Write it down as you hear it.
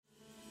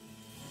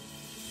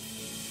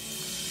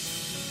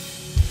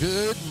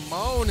Good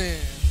morning.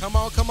 Come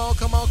on, come on,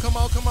 come on, come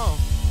on, come on.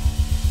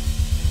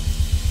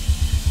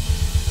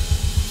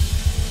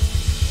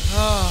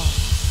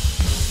 Oh.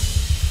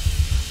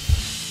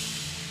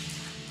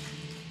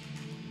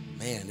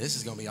 Man, this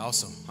is going to be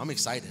awesome. I'm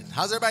excited.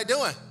 How's everybody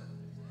doing?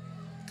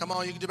 Come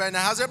on, you can do better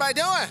now. How's everybody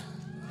doing?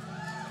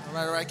 All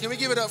right, all right. Can we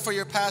give it up for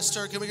your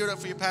pastor? Can we give it up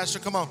for your pastor?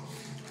 Come on.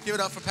 Give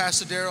it up for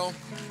Pastor Daryl.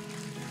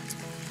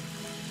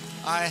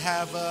 I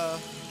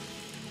have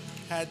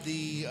had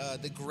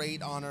the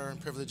great honor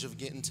and privilege of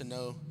getting to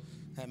know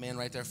that man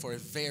right there for a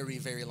very,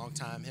 very long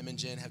time. Him and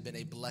Jen have been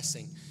a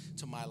blessing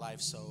to my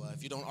life. So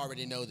if you don't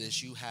already know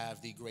this, you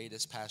have the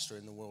greatest pastor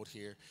in the world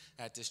here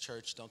at this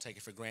church. Don't take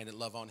it for granted.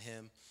 Love on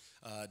him.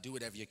 Do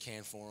whatever you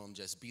can for them.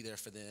 Just be there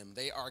for them.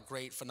 They are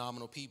great,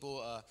 phenomenal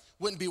people.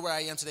 Wouldn't be where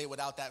I am today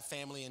without that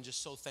family, and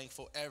just so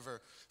thankful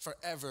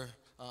forever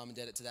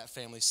indebted to that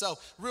family. So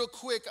real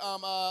quick,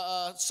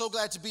 so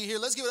glad to be here.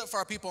 Let's give it up for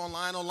our people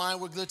online.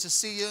 We're good to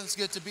see you. It's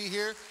good to be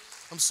here.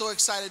 I'm so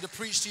excited to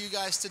preach to you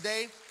guys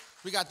today.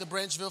 We got the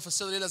Branchville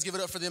facility. Let's give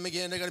it up for them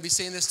again. They're going to be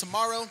seeing this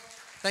tomorrow.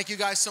 Thank you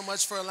guys so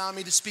much for allowing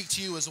me to speak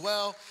to you as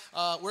well.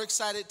 We're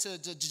excited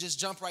to just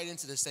jump right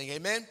into this thing.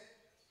 Amen?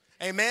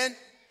 Amen?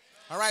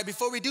 All right,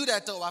 before we do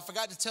that, though, I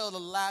forgot to tell the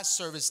last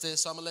service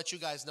this, so I'm going to let you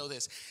guys know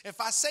this.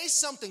 If I say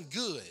something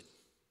good,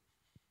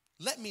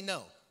 let me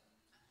know.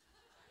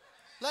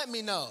 Let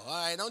me know,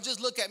 all right? Don't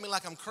just look at me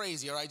like I'm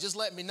crazy, all right? Just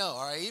let me know,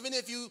 all right? Even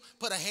if you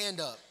put a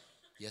hand up,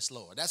 yes,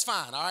 Lord, that's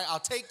fine, all right? I'll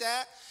take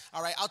that,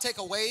 all right? I'll take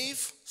a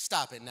wave.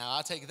 Stop it now.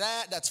 I'll take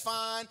that. That's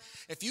fine.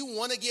 If you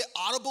want to get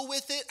audible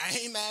with it, I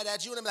ain't mad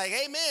at you. And I'm like,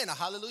 amen,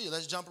 hallelujah.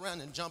 Let's jump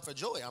around and jump for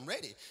joy. I'm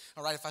ready,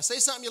 all right? If I say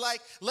something you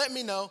like, let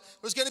me know.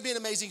 It's going to be an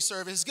amazing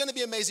service. It's going to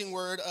be an amazing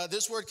word.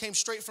 This word came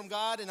straight from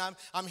God, and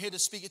I'm here to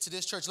speak it to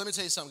this church. Let me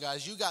tell you something,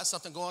 guys. You got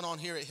something going on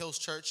here at Hills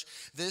Church.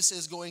 This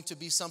is going to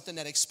be something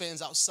that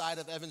expands outside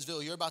of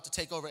Evansville. You're about to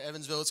take over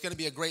Evansville. It's going to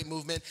be a great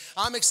movement.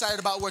 I'm excited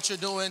about what you're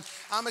doing.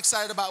 I'm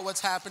excited about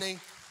what's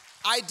happening.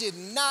 I did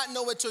not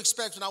know what to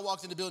expect when I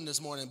walked in the building this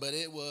morning, but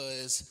it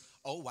was,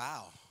 oh,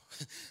 wow.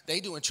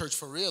 They doing church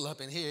for real up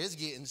in here. It's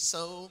getting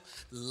so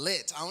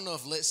lit. I don't know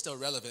if lit's still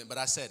relevant, but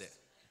I said it.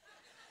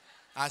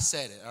 I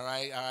said it, all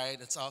right, all right.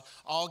 It's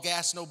all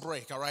gas, no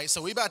brake, all right?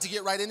 So we about to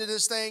get right into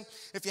this thing.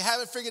 If you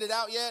haven't figured it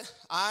out yet,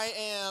 I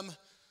am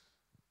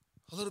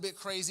a little bit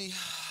crazy.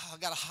 I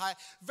got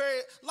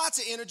lots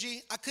of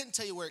energy. I couldn't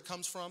tell you where it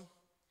comes from.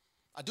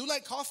 I do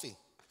like coffee.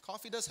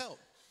 Coffee does help.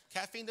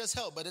 Caffeine does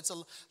help, but it's a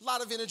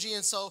lot of energy.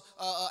 And so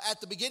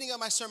at the beginning of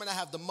my sermon, I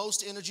have the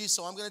most energy.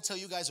 So I'm going to tell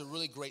you guys a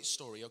really great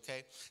story,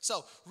 okay?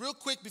 So real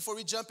quick before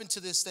we jump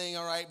into this thing,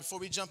 all right, before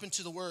we jump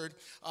into the word,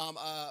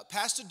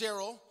 Pastor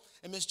Daryl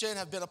and Miss Jen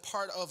have been a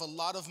part of a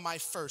lot of my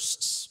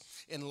firsts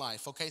in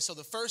life, okay? So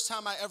the first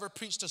time I ever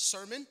preached a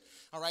sermon,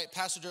 all right,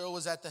 Pastor Daryl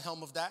was at the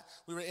helm of that.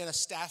 We were in a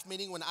staff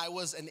meeting when I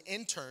was an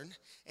intern,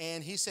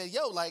 and he said,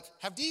 yo, like,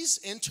 have these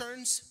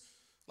interns,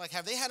 like,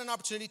 have they had an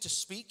opportunity to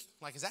speak?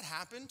 Like, has that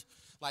happened?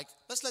 Like,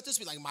 let's let this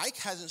be. Like, Mike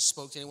hasn't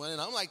spoke to anyone,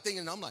 and I'm like, I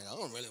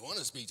don't really want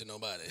to speak to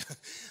nobody.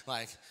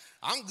 Like,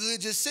 I'm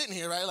good just sitting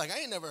here, right? Like, I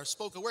ain't never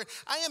spoke a word.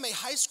 I am a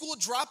high school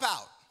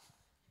dropout.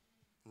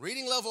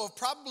 Reading level of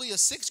probably a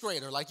sixth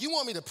grader. Like, you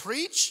want me to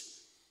preach?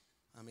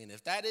 I mean,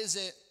 if that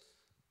isn't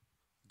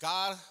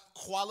God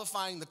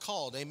qualifying the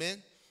called,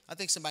 amen? I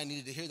think somebody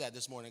needed to hear that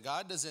this morning.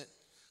 God doesn't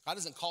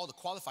call the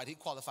qualified. He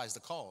qualifies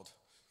the called.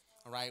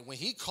 All right, when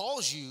he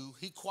calls you,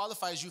 he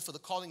qualifies you for the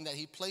calling that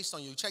he placed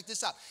on you. Check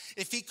this out.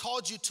 If he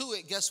called you to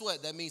it, guess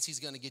what? That means he's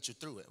going to get you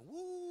through it.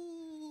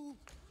 Woo.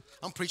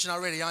 I'm preaching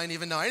already. Y'all ain't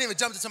even know. I ain't even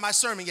jumped into my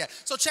sermon yet.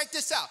 So check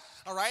this out,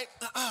 all right?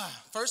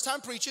 First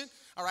time preaching,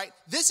 all right?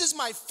 This is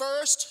my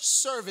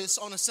first service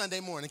on a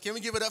Sunday morning. Can we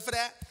give it up for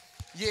that?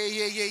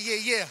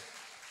 Yeah.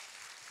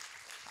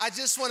 I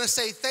just want to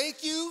say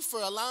thank you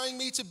for allowing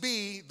me to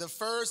be the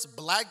first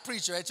black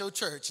preacher at your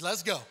church.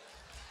 Let's go.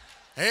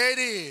 There it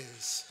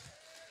is.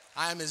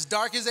 I am as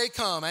dark as they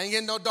come. I ain't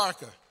getting no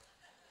darker.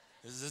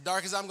 This is as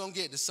dark as I'm going to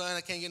get. The sun,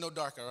 I can't get no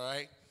darker, all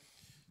right?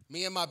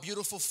 Me and my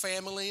beautiful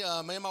family,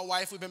 me and my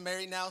wife, we've been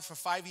married now for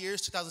 5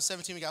 years.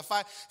 2017, we got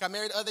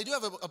married. They do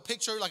have a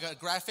picture, like a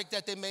graphic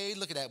that they made.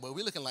 Look at that, boy.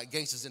 We're looking like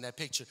gangsters in that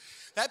picture.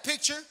 That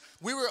picture,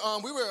 we were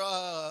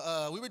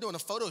doing a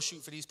photo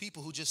shoot for these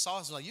people who just saw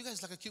us. Like, you guys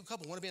look like a cute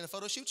couple. Want to be in a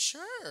photo shoot?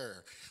 Sure.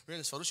 We're in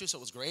this photo shoot, so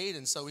it was great.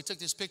 And so we took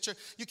this picture.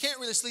 You can't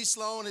really see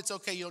Sloan. It's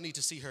okay. You don't need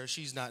to see her.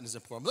 She's not as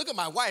important. Look at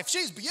my wife.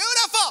 She's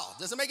beautiful.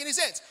 Doesn't make any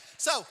sense.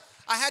 So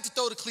I had to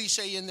throw the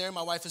cliche in there.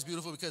 My wife is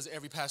beautiful because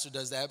every pastor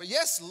does that. But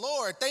yes,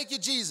 Lord, thank you,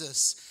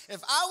 Jesus.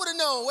 If I would have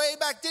known way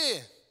back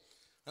then,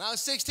 when I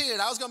was 16,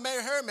 and I was going to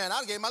marry her, man, I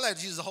would have gave my life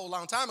to Jesus a whole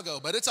long time ago.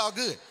 But it's all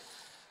good.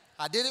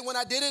 I did it when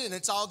I did it, and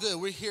it's all good.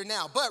 We're here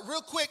now. But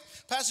real quick,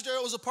 Pastor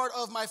Daryl was a part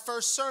of my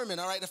first sermon,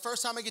 all right? The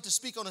first time I get to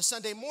speak on a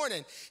Sunday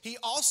morning. He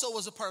also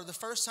was a part of the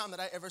first time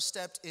that I ever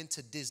stepped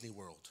into Disney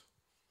World.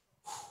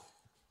 Whew.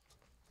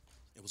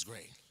 It was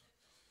great.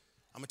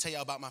 I'm going to tell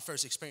y'all about my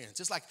first experience.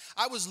 It's like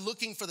I was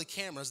looking for the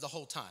cameras the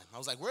whole time. I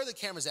was like, where are the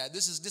cameras at?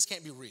 This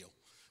can't be real,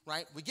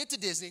 right? We get to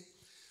Disney.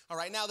 All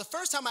right, now the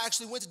first time I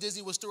actually went to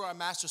Disney was through our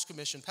Master's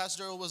Commission.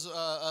 Pastor Darrell was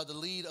the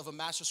lead of a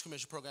Master's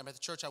Commission program at the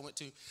church I went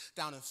to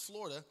down in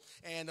Florida.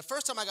 And the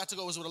first time I got to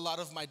go was with a lot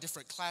of my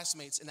different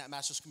classmates in that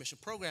Master's Commission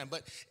program.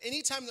 But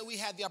anytime that we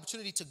had the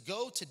opportunity to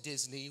go to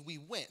Disney, we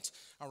went,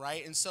 all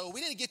right? And so we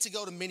didn't get to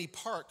go to many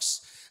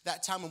parks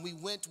that time when we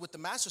went with the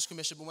Master's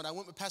Commission. But when I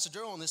went with Pastor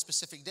Darrell on this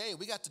specific day,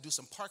 we got to do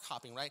some park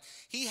hopping, right?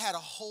 He had a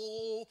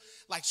whole,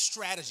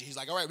 strategy. He's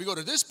like, all right, we go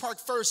to this park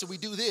first and we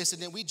do this.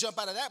 And then we jump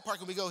out of that park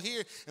and we go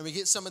here and we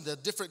get some of the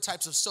different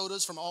types of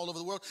sodas from all over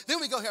the world. Then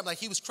we go here. I'm like,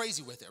 he was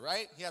crazy with it,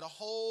 right? He had a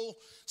whole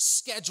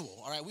schedule,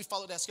 all right? We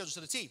followed that schedule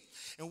to the T.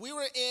 And we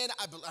were in,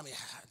 I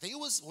think it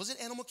was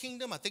it Animal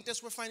Kingdom? I think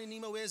that's where Finding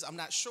Nemo is. I'm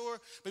not sure.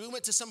 But we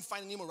went to some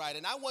Finding Nemo ride,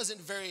 and I wasn't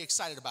very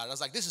excited about it. I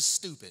was like, this is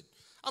stupid.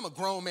 I'm a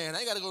grown man. I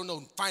ain't got to go to no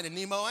Finding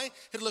Nemo. I ain't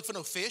here to look for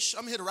no fish.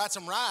 I'm here to ride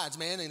some rides,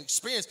 man, and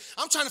experience.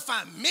 I'm trying to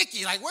find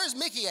Mickey. Like, where's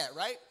Mickey at,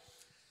 right?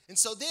 And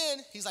so then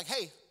he's like,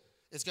 hey,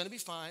 it's going to be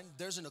fine.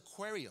 There's an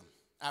aquarium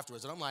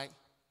afterwards. And I'm like,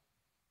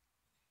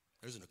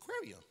 there's an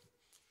aquarium?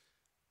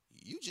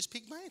 You just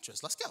piqued my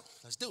interest. Let's go.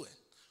 Let's do it.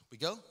 We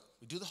go.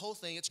 We do the whole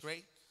thing. It's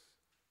great.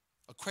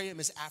 Aquarium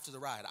is after the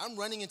ride. I'm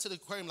running into the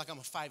aquarium like I'm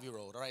a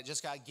 5-year-old, all right?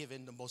 Just got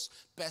given the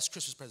best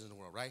Christmas present in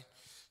the world, right?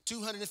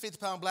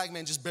 250-pound black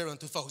man just barreling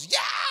through folks. Yeah,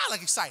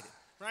 like excited,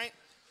 right?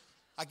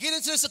 I get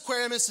into this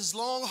aquarium. It's this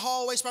long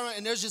hallway,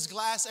 and there's just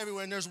glass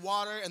everywhere, and there's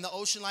water, and the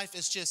ocean life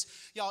is just,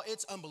 y'all,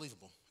 it's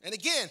unbelievable. And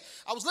again,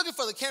 I was looking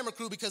for the camera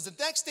crew because the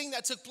next thing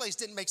that took place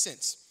didn't make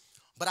sense.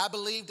 But I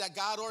believe that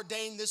God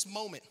ordained this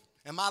moment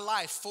in my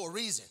life for a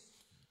reason.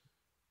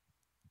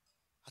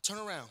 I turn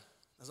around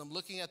as I'm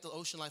looking at the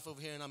ocean life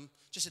over here, and I'm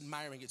just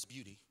admiring its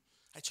beauty.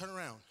 I turn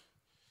around,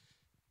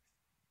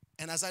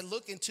 and as I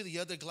look into the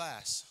other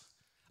glass,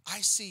 I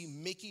see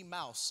Mickey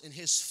Mouse in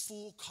his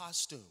full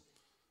costume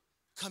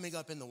coming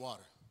up in the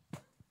water.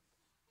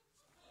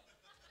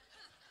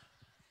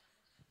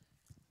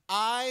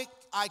 I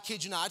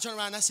kid you not, I turned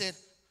around and I said,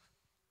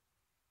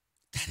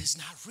 that is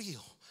not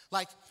real.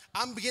 Like,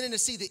 I'm beginning to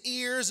see the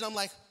ears, and I'm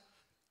like,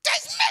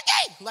 that's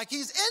Mickey! Like,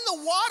 he's in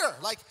the water.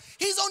 Like,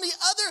 he's on the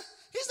other,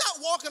 he's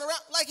not walking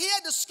around. Like, he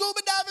had the scuba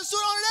diving suit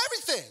on and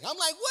everything. I'm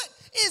like, what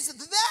is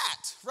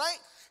that, right?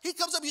 He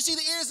comes up, you see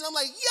the ears, and I'm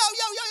like,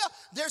 yo.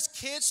 There's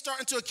kids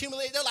starting to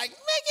accumulate. They're like,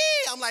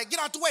 Mickey! I'm like, get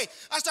out the way.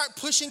 I start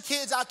pushing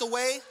kids out the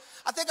way.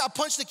 I think I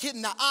punched the kid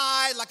in the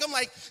eye. Like, I'm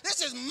like,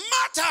 this is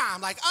my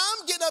time. Like,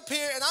 I'm getting up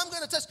here, and I'm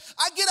going to touch.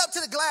 I get up to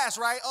the glass,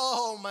 right?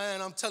 Oh,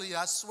 man, I'm telling you,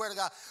 I swear to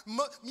God.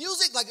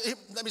 Music, like,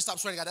 let me stop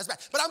swearing to God. That's bad.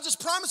 But I'm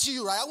just promising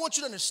you, right? I want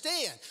you to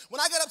understand.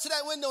 When I got up to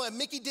that window and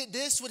Mickey did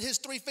this with his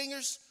 3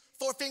 fingers,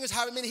 4 fingers,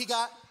 however many he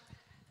got,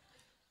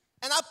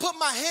 and I put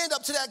my hand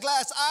up to that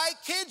glass, I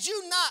kid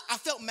you not, I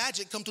felt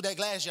magic come through that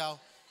glass, y'all.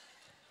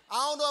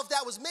 I don't know if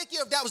that was Mickey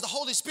or if that was the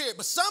Holy Spirit,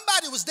 but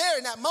somebody was there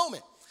in that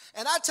moment.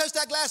 And I touched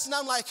that glass, and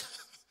I'm like,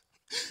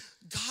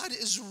 God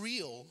is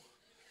real.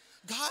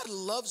 God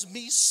loves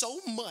me so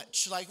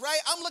much. Like, right?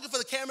 I'm looking for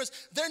the cameras.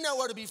 They're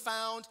nowhere to be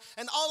found.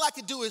 And all I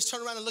could do is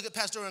turn around and look at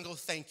Pastor and go,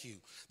 thank you.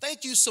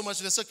 Thank you so much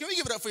for this. So can we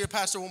give it up for your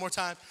pastor one more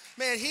time?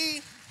 Man,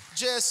 he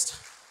just,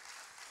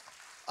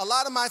 a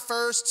lot of my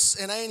firsts,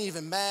 and I ain't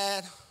even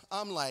mad.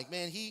 I'm like,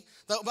 man,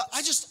 but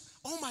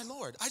oh my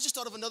Lord, I just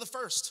thought of another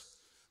first.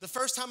 The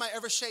first time I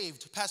ever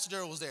shaved, Pastor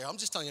Darrell was there. I'm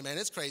just telling you, man,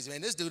 it's crazy,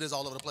 man. This dude is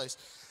all over the place.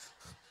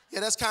 Yeah,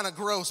 that's kind of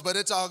gross, but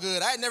it's all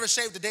good. I had never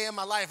shaved a day in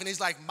my life, and he's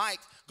like, Mike,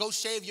 go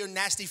shave your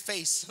nasty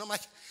face. And I'm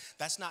like,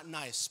 that's not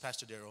nice,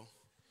 Pastor Darrell.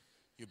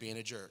 You're being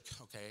a jerk,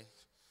 okay?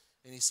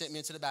 And he sent me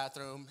into the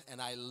bathroom,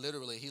 and he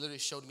literally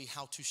showed me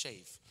how to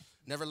shave.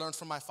 Never learned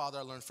from my father,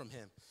 I learned from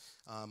him.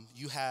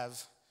 You have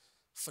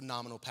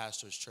phenomenal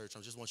pastors, church.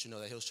 I just want you to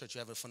know that Hills Church, you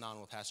have a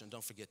phenomenal pastor, and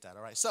don't forget that,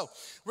 all right? So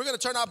we're going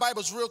to turn our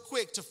Bibles real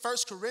quick to 1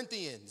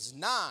 Corinthians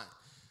 9.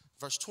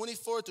 Verse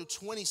 24 through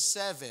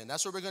 27.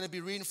 That's where we're going to be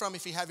reading from.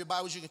 If you have your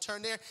Bibles, you can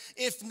turn there.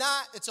 If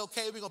not, it's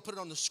okay. We're going to put it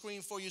on the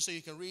screen for you so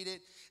you can read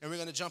it. And we're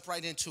going to jump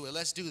right into it.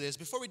 Let's do this.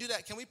 Before we do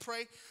that, can we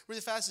pray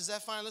really fast? Is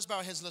that fine? Let's bow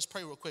our heads and let's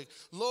pray real quick.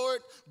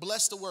 Lord,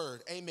 bless the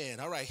word. Amen.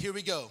 All right, here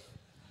we go.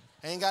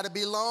 Ain't got to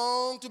be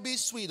long to be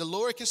sweet. The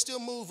Lord can still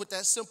move with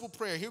that simple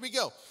prayer. Here we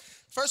go.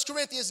 1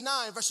 Corinthians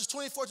 9, verses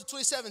 24 to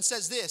 27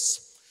 says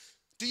this.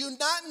 Do you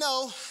not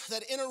know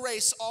that in a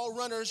race all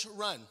runners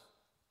run,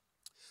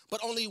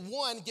 but only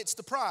one gets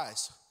the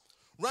prize?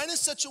 Run in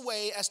such a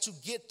way as to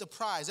get the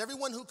prize.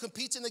 Everyone who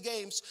competes in the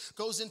games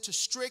goes into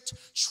strict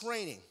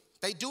training.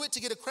 They do it to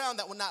get a crown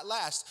that will not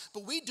last,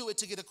 but we do it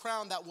to get a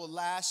crown that will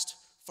last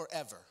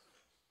forever.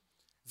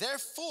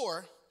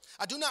 Therefore,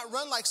 I do not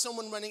run like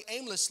someone running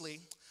aimlessly.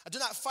 I do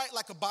not fight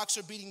like a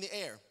boxer beating the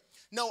air.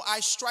 No, I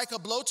strike a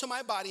blow to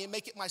my body and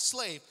make it my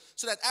slave,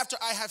 so that after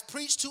I have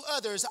preached to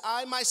others,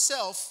 I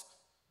myself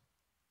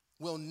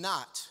will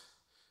not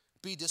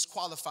be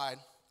disqualified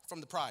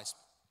from the prize.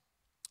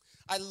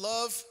 I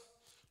love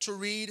to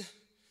read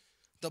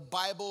the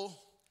Bible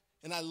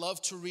And I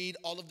love to read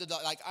all of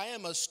like, I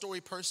am a story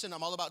person.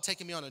 I'm all about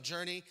taking me on a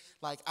journey.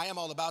 Like, I am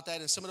all about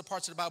that. And some of the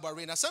parts of the Bible I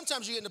read. Now,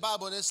 sometimes you get in the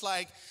Bible and it's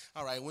like,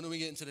 all right, when do we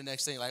get into the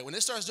next thing? Like, when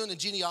it starts doing the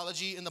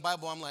genealogy in the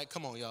Bible, I'm like,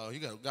 come on, y'all, you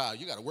got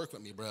to work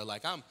with me, bro.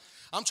 Like,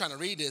 I'm trying to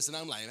read this, and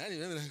I'm like,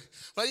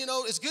 but you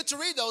know, it's good to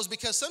read those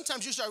because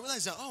sometimes you start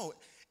realizing, oh,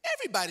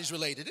 everybody's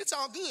related. It's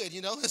all good,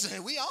 you know.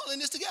 We all in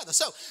this together.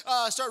 So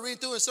start reading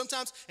through it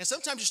sometimes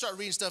you start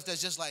reading stuff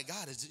that's just like,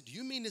 God, do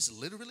you mean this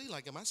literally?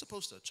 Like, am I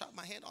supposed to chop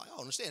my hand off? I don't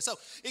understand. So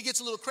it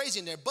gets a little crazy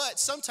in there. But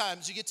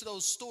sometimes you get to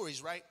those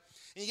stories, right?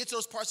 And you get to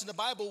those parts in the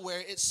Bible where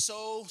it's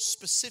so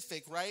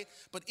specific, right?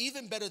 But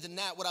even better than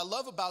that, what I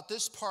love about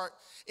this part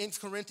in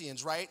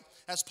Corinthians, right?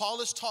 As Paul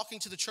is talking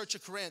to the church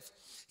of Corinth,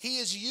 he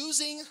is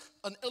using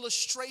an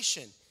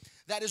illustration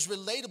that is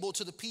relatable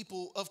to the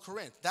people of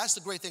Corinth. That's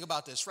the great thing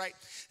about this, right?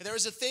 And there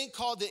is a thing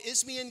called the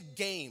Isthmian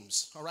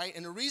Games, all right?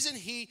 And the reason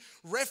he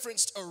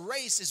referenced a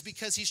race is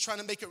because he's trying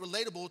to make it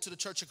relatable to the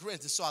church of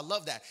Corinth. And so I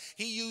love that.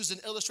 He used an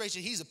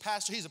illustration. He's a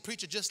pastor. He's a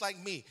preacher just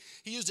like me.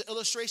 He used an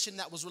illustration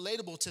that was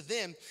relatable to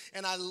them.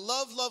 And I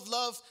love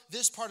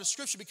this part of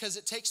Scripture because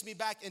it takes me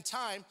back in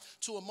time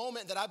to a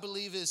moment that I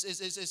believe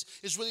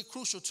is really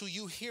crucial to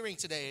you hearing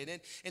today.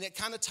 And it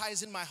kind of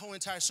ties in my whole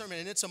entire sermon.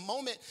 And it's a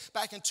moment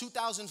back in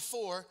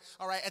 2004,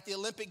 all right, at the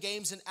Olympic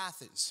Games in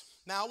Athens.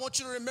 Now, I want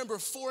you to remember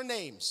four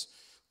names.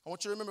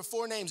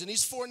 And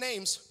these four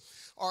names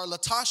are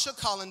Latasha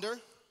Collender.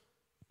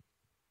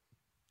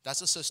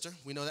 That's a sister.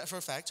 We know that for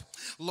a fact.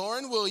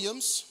 Lauren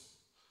Williams,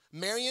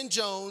 Marion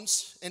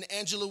Jones, and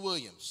Angela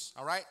Williams,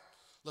 all right?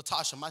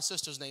 Latasha, my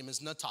sister's name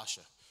is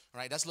Natasha, all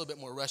right? That's a little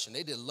bit more Russian.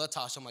 They did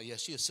Latasha. I'm like, yeah,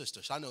 she's a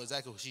sister. So I know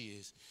exactly who she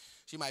is.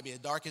 She might be as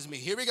dark as me.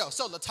 Here we go.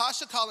 So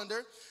Latasha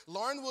Collender,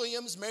 Lauren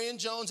Williams, Marion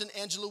Jones, and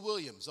Angela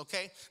Williams,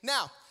 okay?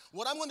 Now,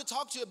 what I'm going to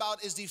talk to you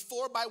about is the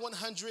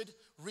 4x100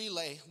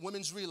 relay,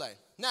 women's relay.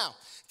 Now,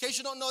 in case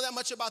you don't know that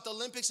much about the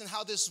Olympics and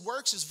how this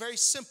works, it's very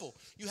simple.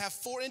 You have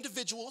four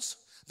individuals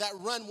that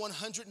run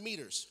 100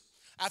 meters.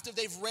 After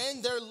they've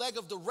ran their leg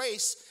of the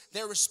race,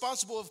 they're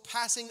responsible of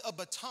passing a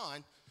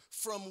baton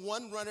from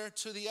one runner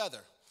to the other.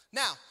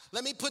 Now,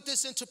 let me put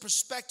this into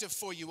perspective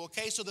for you,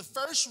 okay? So the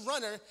first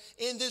runner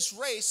in this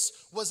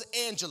race was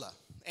Angela.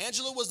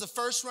 Angela was the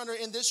first runner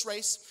in this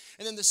race,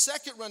 and then the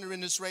second runner in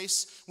this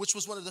race, which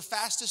was one of the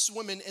fastest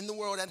women in the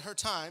world at her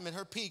time, at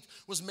her peak,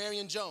 was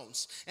Marion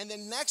Jones. And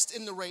then next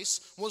in the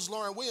race was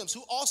Lauren Williams,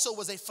 who also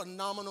was a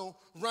phenomenal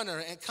runner.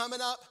 And coming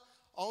up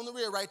on the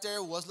rear right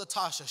there was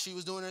Latasha. She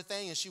was doing her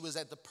thing, and she was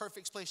at the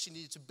perfect place she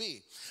needed to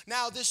be.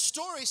 Now, this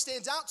story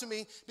stands out to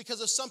me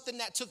because of something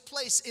that took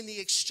place in the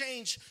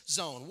exchange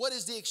zone. What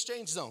is the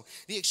exchange zone?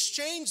 The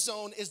exchange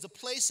zone is the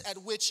place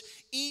at which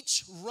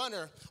each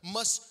runner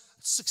must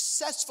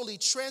successfully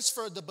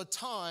transfer the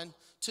baton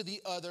to the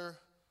other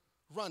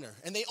runner.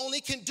 And they only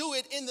can do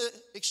it in the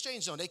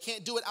exchange zone. They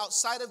can't do it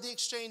outside of the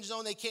exchange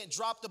zone. They can't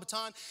drop the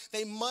baton.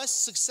 They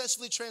must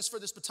successfully transfer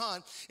this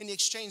baton in the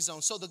exchange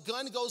zone. So the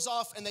gun goes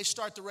off and they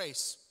start the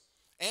race.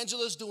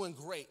 Angela's doing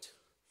great.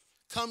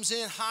 Comes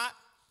in hot,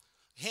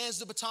 hands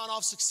the baton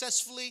off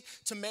successfully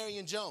to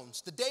Marion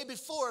Jones. The day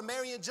before,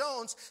 Marion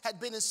Jones had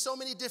been in so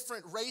many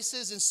different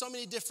races and so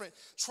many different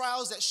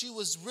trials that she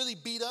was really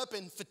beat up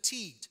and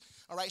fatigued.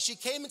 All right, she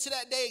came into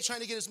that day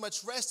trying to get as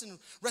much rest and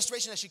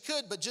restoration as she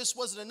could, but just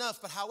wasn't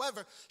enough. But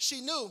however,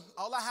 she knew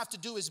all I have to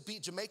do is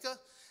beat Jamaica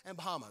and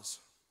Bahamas.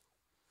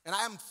 And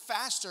I am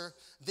faster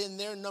than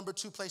their number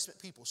 2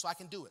 placement people, so I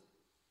can do it.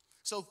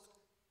 So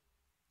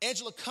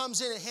Angela comes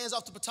in and hands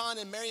off the baton,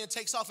 and Marion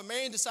takes off. And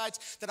Marion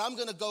decides that I'm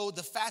going to go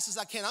the fastest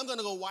I can. I'm going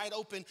to go wide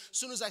open as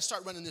soon as I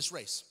start running this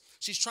race.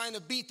 She's trying to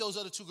beat those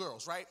other 2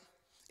 girls, right?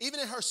 Even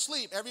in her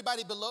sleep,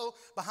 everybody below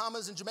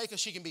Bahamas and Jamaica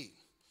she can beat.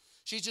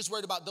 She's just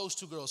worried about those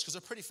 2 girls because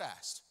they're pretty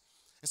fast.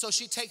 And so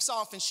she takes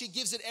off and she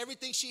gives it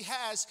everything she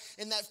has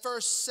in that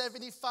first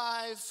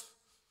 75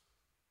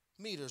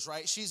 meters,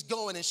 right? She's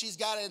going and she's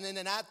got it. And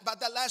then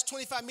about that last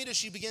 25 meters,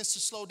 she begins to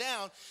slow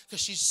down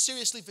because she's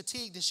seriously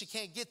fatigued and she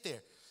can't get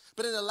there.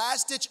 But in the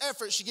last-ditch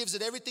effort, she gives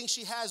it everything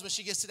she has when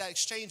she gets to that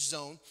exchange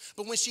zone.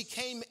 But when she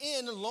came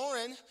in,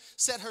 Lauren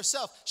said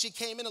herself, she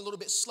came in a little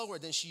bit slower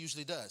than she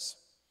usually does.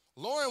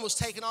 Lauren was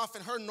taking off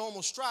in her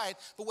normal stride,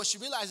 but what she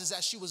realized is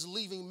that she was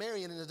leaving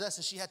Marion in the dust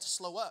and she had to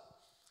slow up.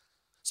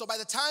 So by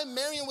the time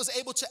Marion was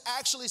able to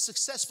actually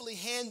successfully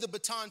hand the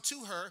baton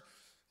to her,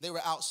 they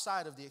were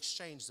outside of the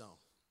exchange zone.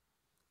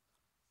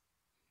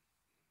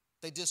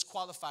 They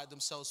disqualified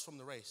themselves from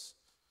the race.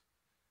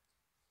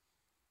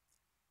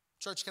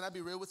 Church, can I be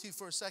real with you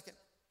for a second?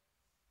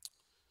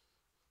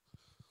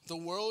 The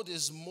world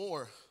is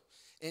more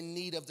in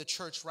need of the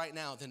church right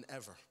now than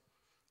ever.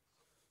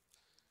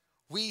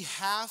 We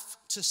have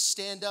to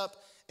stand up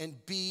and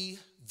be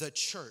the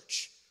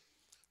church.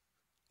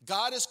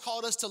 God has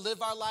called us to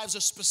live our lives a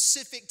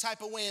specific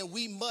type of way, and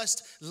we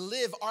must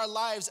live our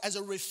lives as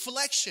a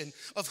reflection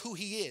of who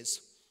He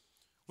is.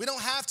 We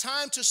don't have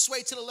time to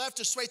sway to the left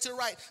or sway to the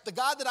right. The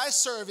God that I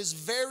serve is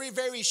very,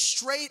 very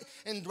straight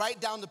and right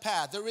down the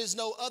path. There is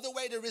no other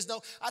way.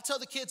 I tell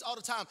the kids all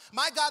the time,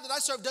 my God that I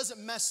serve doesn't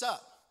mess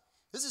up.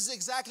 This is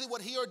exactly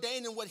what He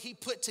ordained and what He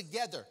put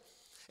together.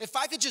 if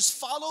I could just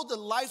follow the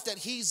life that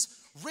he's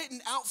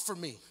written out for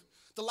me,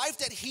 the life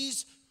that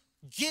he's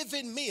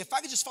given me, if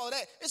I could just follow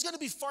that, it's going to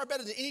be far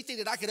better than anything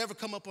that I could ever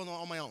come up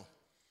on my own.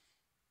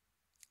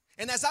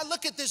 And as I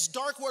look at this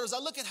dark world, as I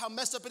look at how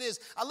messed up it is,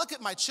 I look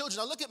at my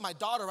children, I look at my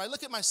daughter, I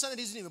look at my son that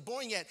isn't even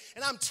born yet,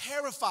 and I'm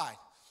terrified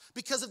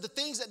because of the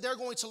things that they're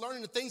going to learn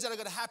and the things that are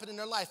going to happen in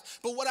their life.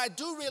 But what I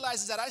do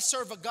realize is that I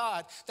serve a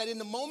God that in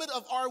the moment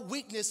of our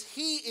weakness,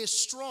 he is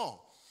strong.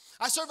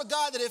 I serve a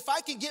God that if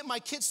I can get my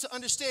kids to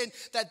understand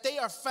that they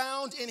are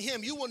found in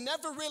him, you will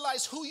never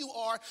realize who you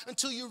are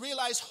until you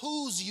realize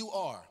whose you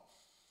are.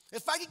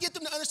 If I can get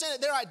them to understand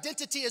that their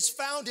identity is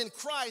found in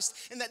Christ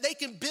and that they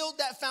can build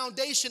that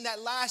foundation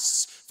that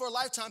lasts for a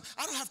lifetime,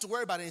 I don't have to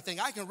worry about anything.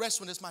 I can rest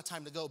when it's my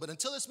time to go. But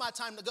until it's my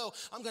time to go,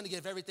 I'm going to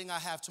give everything I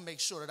have to make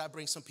sure that I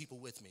bring some people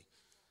with me.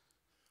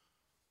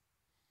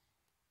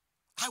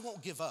 I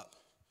won't give up.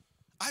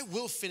 I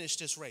will finish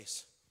this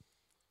race.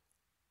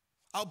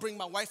 I'll bring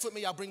my wife with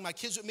me. I'll bring my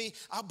kids with me.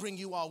 I'll bring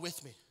you all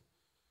with me.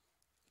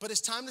 But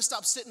it's time to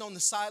stop sitting on the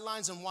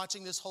sidelines and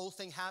watching this whole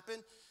thing happen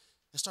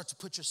and start to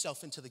put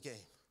yourself into the game.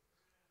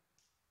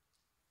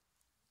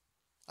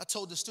 I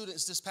told the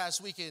students this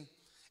past weekend,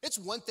 it's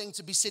one thing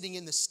to be sitting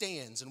in the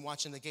stands and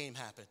watching the game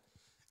happen.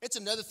 It's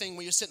another thing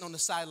when you're sitting on the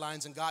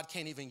sidelines and God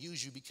can't even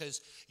use you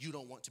because you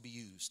don't want to be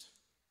used.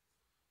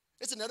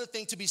 It's another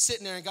thing to be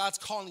sitting there and God's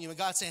calling you and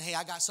God's saying, hey,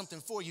 I got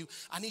something for you.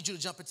 I need you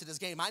to jump into this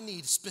game. I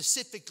need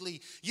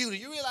specifically you. Do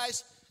you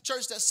realize,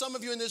 church, that some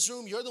of you in this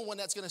room, you're the one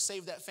that's going to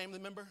save that family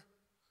member?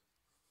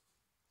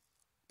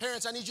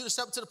 Parents, I need you to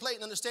step up to the plate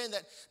and understand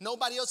that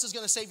nobody else is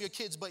going to save your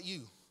kids but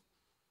you.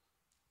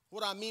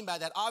 What do I mean by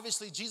that?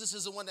 Obviously, Jesus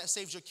is the one that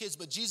saves your kids,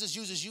 but Jesus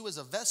uses you as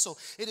a vessel.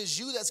 It is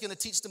you that's going to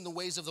teach them the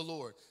ways of the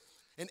Lord.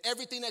 And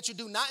everything that you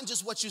do, not in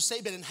just what you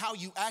say, but in how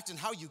you act and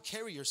how you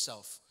carry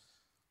yourself.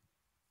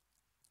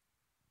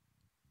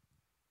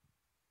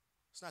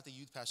 It's not the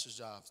youth pastor's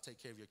job to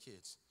take care of your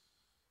kids.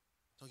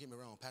 Don't get me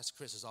wrong, Pastor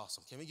Chris is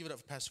awesome. Can we give it up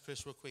for Pastor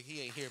Chris real quick?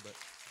 He ain't here, but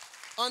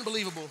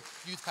unbelievable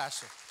youth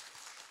pastor.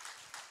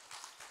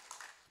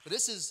 But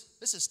this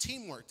is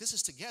teamwork. This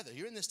is together.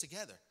 You're in this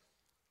together.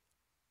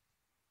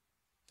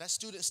 That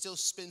student still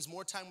spends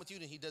more time with you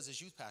than he does as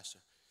youth pastor.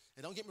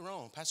 And don't get me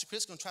wrong, Pastor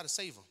Chris is going to try to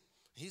save him.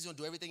 He's going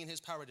to do everything in his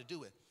power to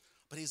do it.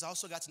 But he's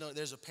also got to know that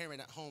there's a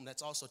parent at home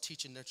that's also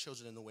teaching their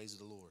children in the ways of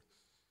the Lord.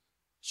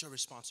 It's your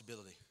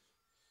responsibility.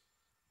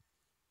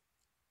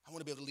 I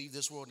want to be able to leave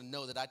this world and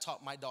know that I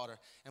taught my daughter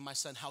and my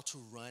son how to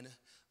run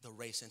the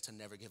race and to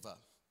never give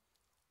up.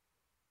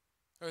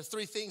 There are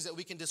 3 things that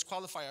we can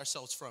disqualify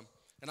ourselves from.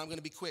 And I'm going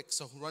to be quick,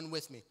 so run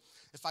with me.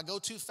 If I go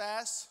too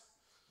fast,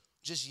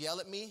 just yell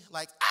at me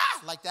like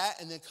that,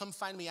 and then come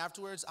find me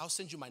afterwards. I'll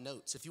send you my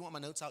notes. If you want my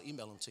notes, I'll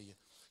email them to you.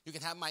 You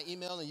can have my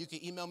email, and you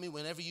can email me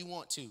whenever you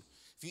want to.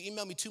 If you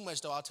email me too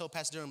much, though, I'll tell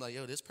Pastor Durham, like,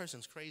 yo, this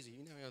person's crazy.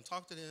 You're never going to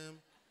talk to them.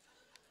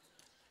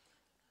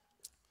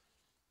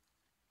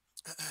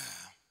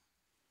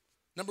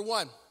 Number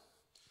 1,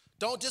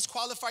 don't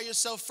disqualify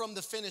yourself from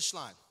the finish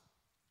line.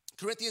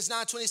 Corinthians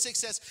 9:26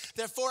 says,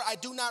 therefore, I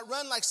do not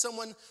run like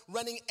someone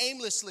running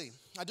aimlessly.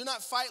 I do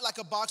not fight like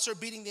a boxer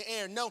beating the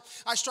air. No,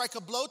 I strike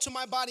a blow to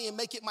my body and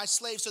make it my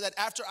slave so that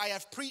after I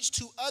have preached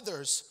to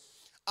others,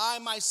 I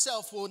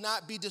myself will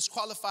not be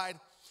disqualified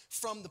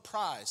from the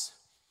prize.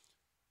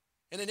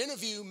 In an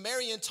interview,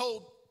 Marion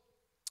told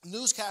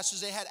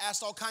newscasters they had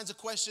asked all kinds of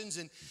questions,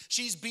 and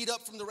she's beat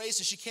up from the race,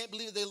 and she can't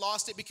believe that they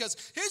lost it because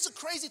here's the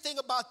crazy thing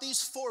about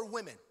these 4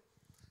 women.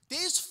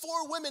 These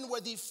 4 women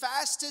were the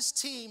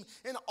fastest team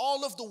in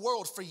all of the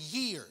world for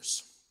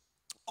years.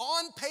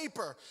 On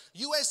paper,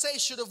 USA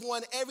should have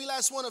won every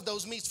last one of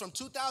those meets from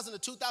 2000 to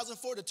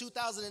 2004 to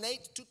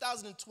 2008 to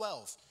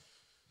 2012.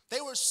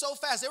 They were so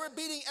fast. They were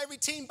beating every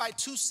team by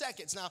 2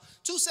 seconds. Now,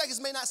 2 seconds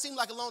may not seem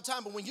like a long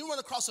time, but when you run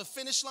across a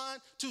finish line,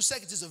 2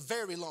 seconds is a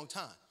very long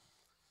time.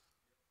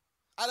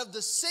 Out of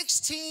the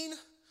 16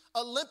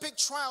 Olympic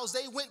trials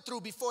they went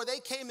through before they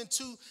came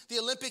into the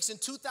Olympics in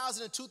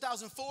 2000 and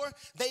 2004,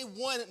 they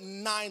won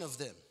 9 of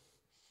them.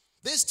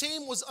 This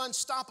team was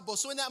unstoppable.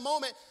 So in that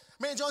moment,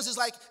 Marion Jones is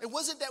like, it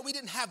wasn't that we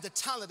didn't have the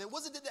talent. It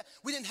wasn't that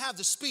we didn't have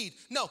the speed.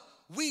 No,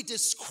 we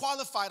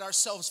disqualified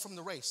ourselves from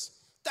the race.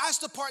 That's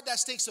the part that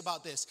stinks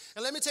about this.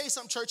 And let me tell you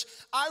something, church.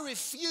 I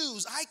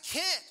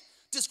can't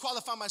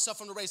disqualify myself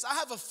from the race. I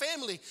have a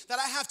family that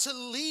I have to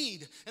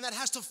lead and that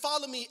has to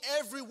follow me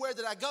everywhere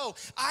that I go.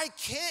 I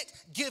can't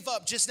give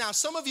up just now.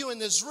 Some of you in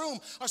this room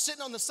are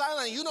sitting on the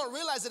sideline and you don't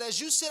realize that as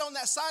you sit on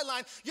that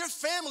sideline, your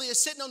family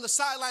is sitting on the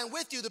sideline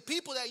with you. The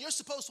people that you're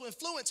supposed to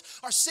influence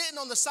are sitting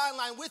on the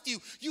sideline with you.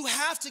 You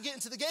have to get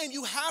into the game.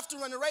 You have to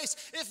run the race.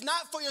 If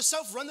not for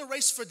yourself, run the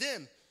race for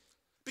them.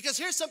 Because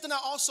here's something I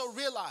also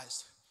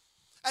realized.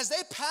 As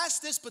they pass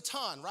this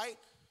baton, right?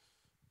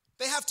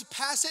 They have to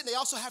pass it and they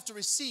also have to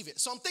receive it.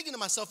 So I'm thinking to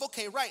myself,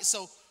 okay, right,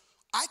 so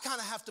I kind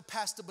of have to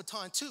pass the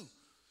baton too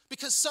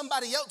because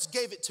somebody else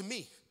gave it to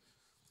me.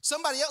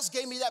 Somebody else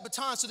gave me that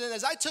baton. So then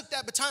as I took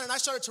that baton and I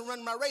started to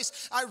run my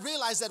race, I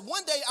realized that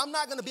one day I'm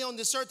not going to be on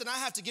this earth and I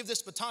have to give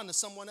this baton to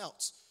someone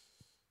else.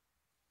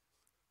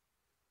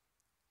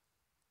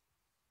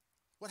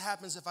 What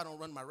happens if I don't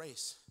run my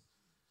race?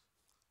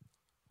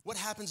 What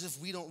happens if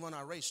we don't run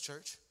our race,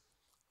 church?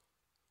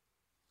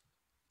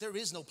 There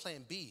is no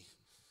plan B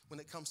when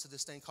it comes to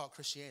this thing called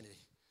Christianity.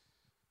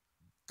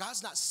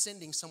 God's not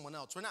sending someone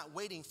else. We're not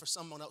waiting for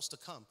someone else to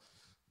come.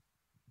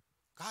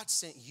 God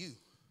sent you,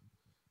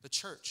 the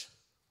church,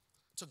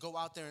 to go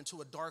out there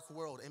into a dark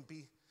world and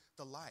be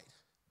the light.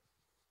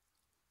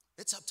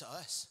 It's up to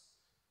us.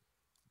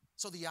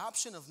 So the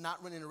option of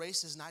not running a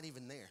race is not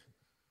even there.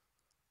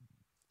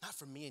 Not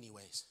for me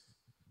anyways.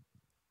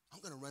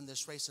 I'm going to run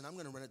this race and I'm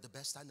going to run it the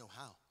best I know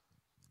how.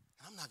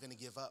 And I'm not going to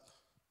give up.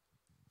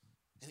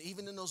 And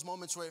even in those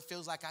moments where it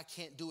feels like I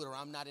can't do it or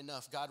I'm not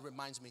enough, God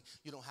reminds me,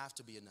 you don't have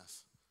to be enough.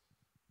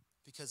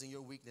 Because in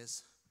your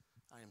weakness,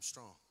 I am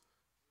strong.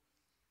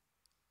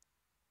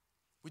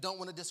 We don't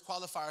want to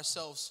disqualify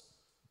ourselves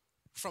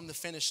from the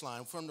finish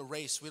line, from the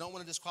race. We don't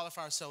want to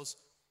disqualify ourselves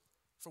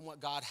from what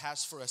God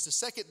has for us. The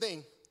second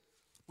thing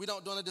we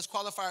don't want to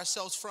disqualify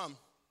ourselves from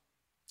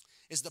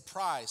is the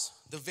prize,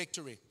 the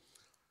victory.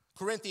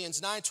 Corinthians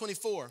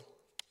 9:24.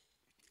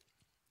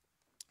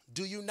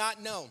 Do you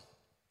not know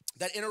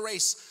that in a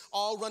race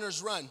all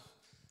runners run,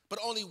 but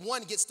only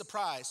one gets the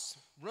prize?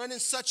 Run in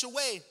such a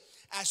way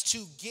as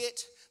to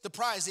get the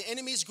prize. The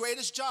enemy's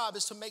greatest job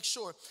is to make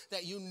sure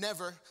that you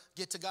never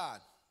get to God.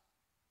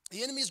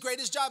 The enemy's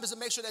greatest job is to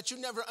make sure that you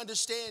never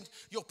understand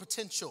your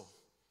potential.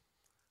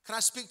 Can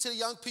I speak to the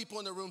young people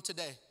in the room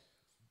today?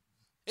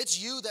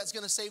 It's you that's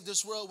going to save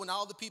this world when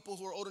all the people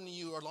who are older than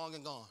you are long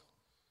and gone.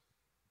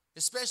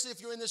 Especially if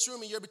you're in this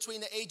room and you're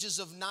between the ages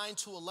of 9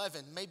 to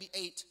 11, maybe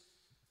 8.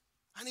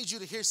 I need you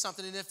to hear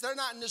something. And if they're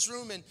not in this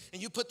room and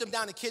you put them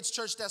down in kids'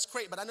 church, that's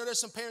great. But I know there's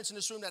some parents in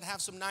this room that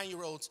have some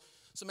 9-year-olds,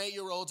 some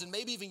 8-year-olds, and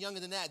maybe even younger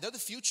than that. They're the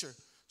future,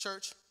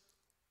 church.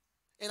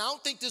 And I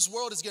don't think this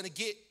world is going to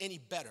get any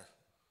better.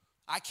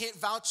 I can't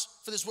vouch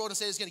for this world and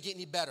say it's going to get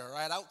any better,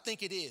 right? I don't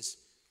think it is.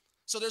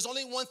 So there's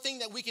only one thing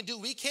that we can do.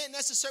 We can't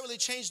necessarily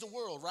change the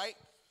world, right?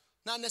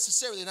 Not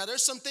necessarily. Now,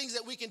 there's some things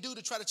that we can do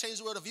to try to change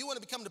the world. If you want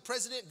to become the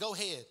president, go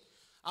ahead.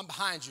 I'm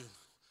behind you.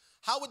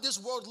 How would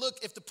this world look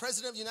if the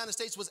president of the United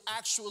States was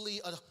actually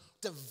a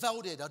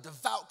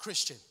devout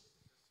Christian?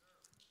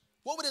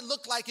 What would it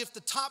look like if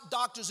the top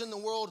doctors in the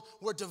world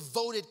were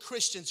devoted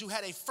Christians who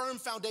had a firm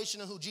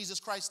foundation of who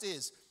Jesus Christ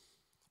is?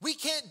 We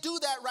can't do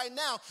that right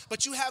now,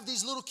 but you have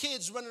these little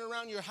kids running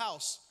around your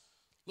house.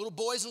 Little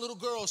boys and little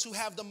girls who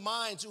have the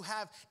minds, who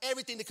have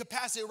everything, the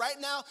capacity. Right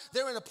now,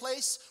 they're in a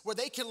place where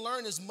they can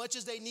learn as much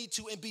as they need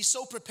to and be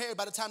so prepared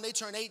by the time they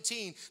turn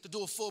 18 to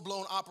do a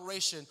full-blown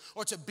operation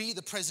or to be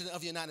the president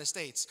of the United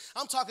States.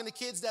 I'm talking to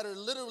kids that are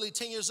literally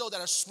 10 years old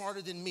that are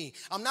smarter than me.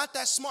 I'm not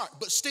that smart,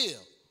 but still.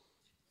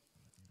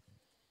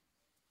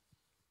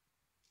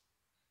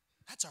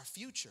 That's our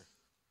future.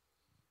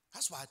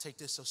 That's why I take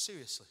this so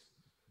seriously.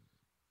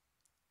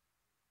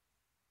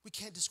 We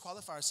can't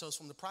disqualify ourselves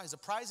from the prize. The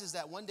prize is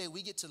that one day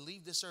we get to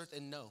leave this earth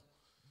and know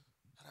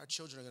that our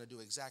children are going to do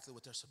exactly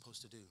what they're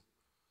supposed to do.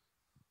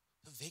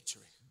 The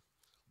victory.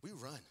 We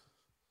run.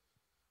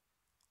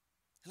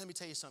 And let me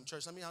tell you something,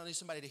 church. I need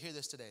somebody to hear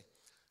this today.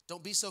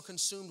 Don't be so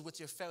consumed with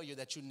your failure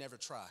that you never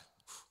try.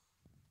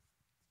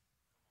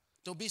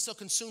 Don't be so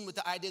consumed with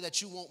the idea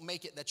that you won't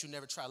make it that you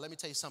never try. Let me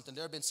tell you something.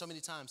 There have been so many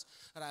times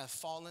that I have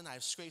fallen, I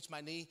have scraped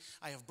my knee,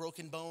 I have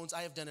broken bones,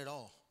 I have done it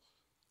all.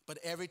 But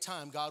every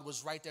time, God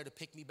was right there to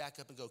pick me back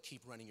up and go,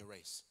 keep running your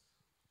race.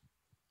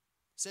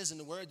 It says in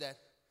the word that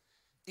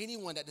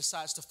anyone that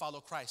decides to follow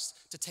Christ,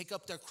 to take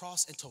up their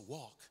cross and to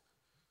walk.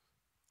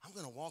 I'm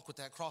going to walk with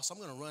that cross. I'm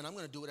going to run. I'm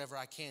going to do whatever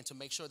I can to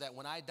make sure that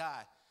when I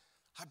die,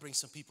 I bring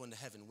some people into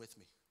heaven with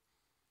me.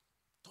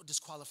 Don't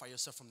disqualify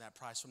yourself from that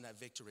prize, from that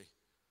victory.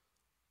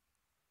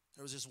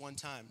 There was this one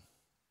time,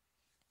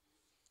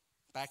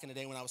 back in the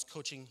day when I was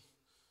coaching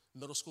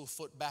middle school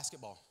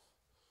basketball.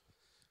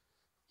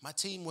 My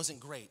team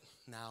wasn't great.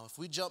 Now, if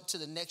we jump to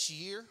the next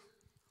year,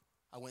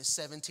 I went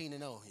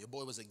 17-0. Your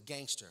boy was a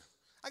gangster.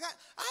 I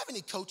have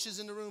any coaches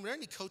in the room? Are there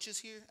any coaches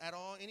here at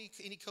all?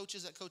 Any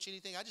coaches that coach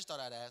anything? I just thought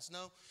I'd ask.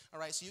 No? All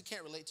right, so you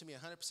can't relate to me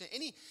 100%.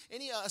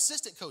 Any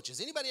assistant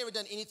coaches? Anybody ever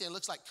done anything that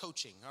looks like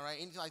coaching? All right,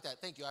 anything like that?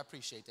 Thank you, I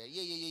appreciate that.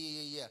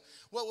 Yeah.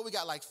 What we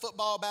got, like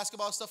football,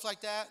 basketball, stuff like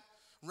that?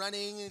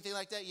 Running, anything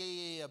like that?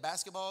 Yeah.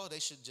 Basketball,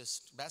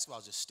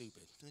 basketball's just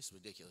stupid. It's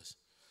ridiculous.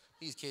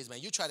 These kids, man,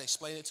 you try to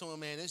explain it to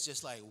them, man, it's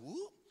just like,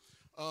 whoop.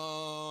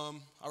 All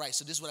right,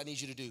 so this is what I need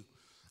you to do.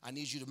 I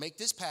need you to make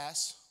this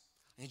pass.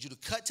 I need you to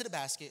cut to the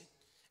basket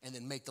and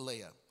then make the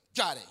layup.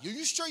 Got it.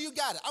 You sure you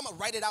got it? I'm going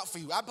to write it out for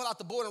you. I pull out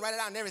the board and write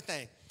it out and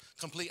everything.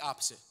 Complete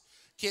opposite.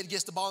 Kid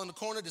gets the ball in the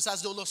corner,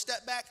 decides to do a little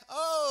step back.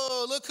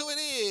 Oh, look who it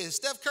is.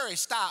 Steph Curry.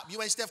 Stop.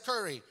 You ain't Steph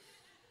Curry.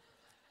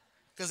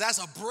 Because that's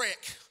a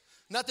brick.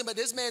 Nothing but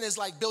this man is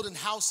like building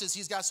houses.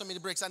 He's got so many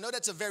bricks. I know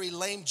that's a very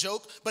lame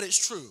joke, but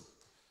it's true.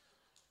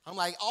 I'm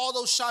like, all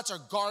those shots are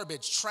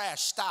garbage,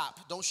 trash,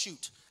 stop, don't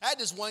shoot. I had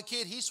this one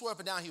kid, he swore up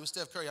and down he was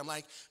Steph Curry. I'm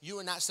like, you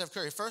are not Steph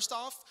Curry. First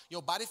off,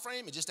 your body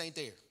frame, it just ain't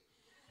there.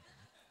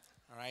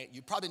 All right,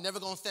 you're probably never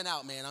going to thin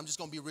out, man. I'm just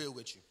going to be real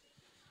with you.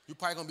 You're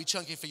probably going to be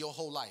chunky for your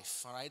whole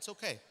life, all right? It's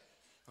okay.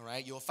 All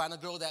right, you'll find a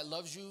girl that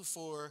loves you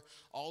for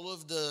all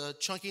of the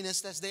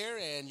chunkiness that's there,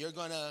 and you're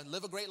going to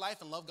live a great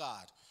life and love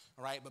God.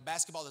 All right, but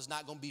basketball is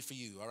not going to be for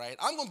you. All right,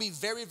 I'm going to be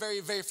very, very,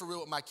 very for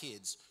real with my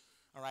kids.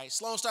 All right,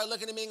 Sloan started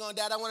looking at me and going,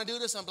 Dad, I want to do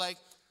this. I'm like,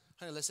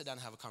 honey, let's sit down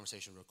and have a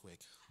conversation real quick.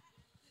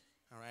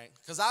 All right,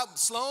 because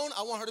Sloan,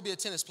 I want her to be a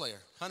tennis player,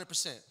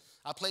 100%.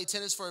 I played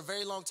tennis for a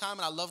very long time,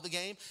 and I love the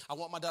game. I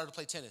want my daughter to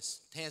play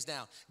tennis, hands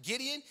down.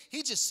 Gideon,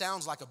 he just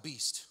sounds like a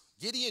beast.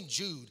 Gideon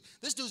Jude,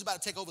 this dude's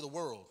about to take over the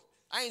world.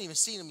 I ain't even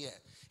seen him yet.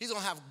 He's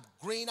going to have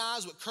green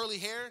eyes with curly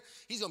hair.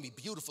 He's going to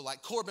be beautiful,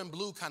 like Corbin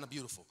Blue kind of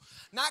beautiful.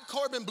 Not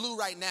Corbin Blue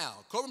right now.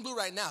 Corbin Blue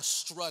right now is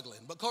struggling.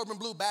 But Corbin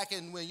Blue back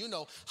in when,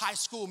 High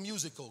School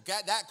Musical.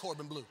 Got that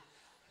Corbin Blue.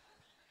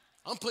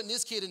 I'm putting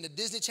this kid in the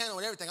Disney Channel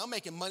and everything. I'm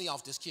making money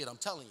off this kid, I'm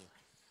telling you.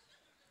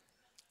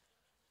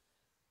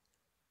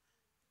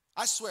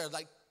 I swear,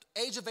 like,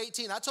 age of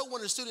 18, I told one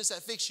of the students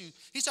at Fix You,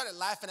 he started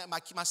laughing at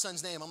my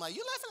son's name. I'm like,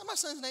 you laughing at my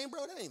son's name,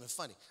 bro? That ain't even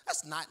funny.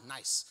 That's not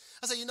nice.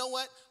 I said, you know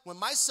what? When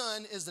my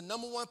son is the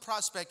 #1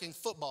 prospect in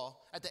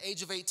football at the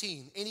age of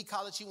 18, any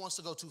college he wants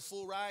to go to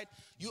full ride,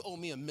 you owe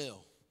me a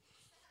meal.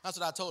 That's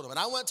what I told him. And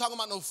I wasn't talking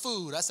about no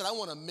food. I said, I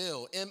want a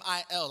meal,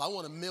 M-I-L. I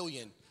want $1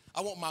 million.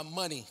 I want my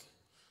money.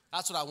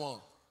 That's what I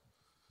want.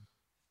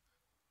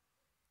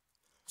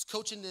 I was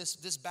coaching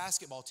this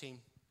basketball team,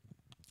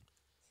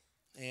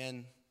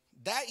 and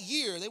that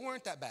year, they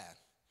weren't that bad.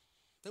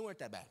 They weren't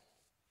that bad.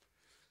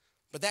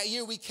 But that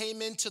year, we came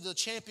into the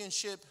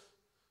championship.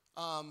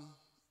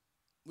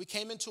 We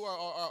came into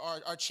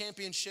our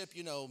championship,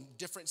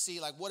 different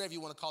seed, like whatever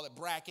you want to call it,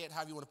 bracket,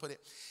 however you want to put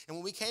it. And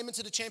when we came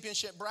into the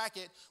championship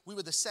bracket, we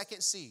were the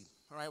 2nd seed.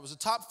 All right, it was the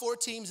top 4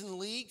 teams in the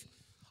league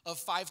of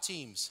 5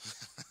 teams.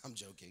 I'm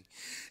joking.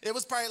 It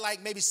was probably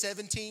like maybe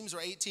 7 teams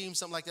or 8 teams,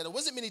 something like that. It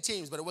wasn't many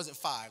teams, but it wasn't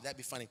 5. That'd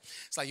be funny.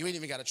 It's like you ain't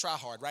even got to try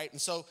hard, right?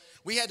 And so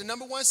we had the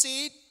 #1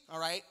 seed, all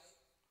right?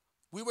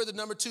 We were the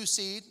 #2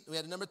 seed. We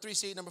had the #3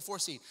 seed, #4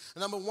 seed.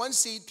 The #1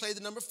 seed played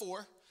the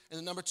 #4,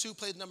 and the #2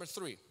 played the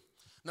 #3.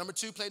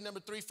 #2 played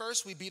 #3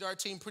 first. We beat our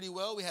team pretty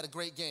well. We had a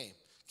great game.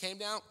 Came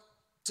down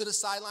to the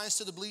sidelines,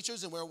 to the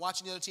bleachers, and we were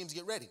watching the other teams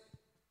get ready.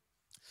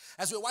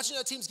 As we were watching the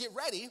other teams get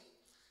ready,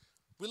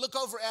 we look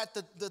over at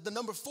the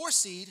 #4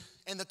 seed,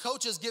 and the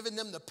coach is giving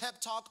them the pep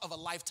talk of a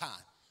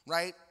lifetime,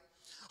 right?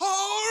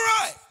 All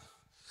right,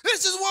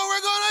 this is what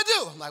we're going to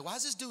do. I'm like, why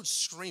is this dude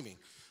screaming?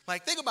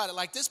 Like, think about it.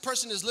 Like, this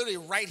person is literally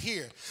right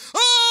here.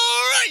 All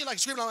right, you're like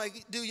screaming. I'm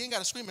like, dude, you ain't got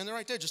to scream. And they're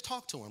right there. Just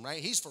talk to him,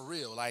 right? He's for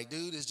real. Like,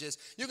 dude is just,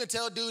 you can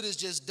tell dude is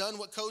just done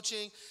with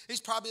coaching. He's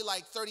probably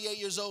like 38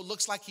 years old.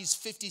 Looks like he's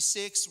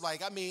 56.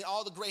 Like,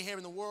 all the gray hair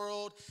in the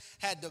world.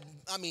 Had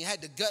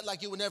the gut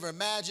like you would never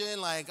imagine.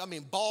 Like,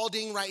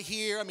 balding right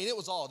here. It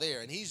was all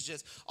there. And he's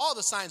just, all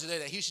the signs are there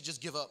that he should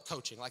just give up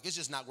coaching. Like, it's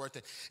just not worth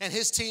it. And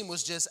his team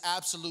was just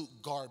absolute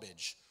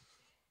garbage.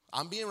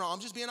 I'm being wrong. I'm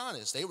just being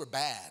honest. They were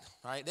bad,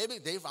 right? I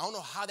don't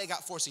know how they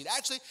got 4 seed.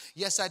 Actually,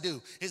 yes, I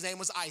do. His name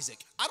was Isaac.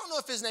 I don't know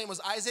if his name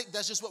was Isaac.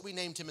 That's just what we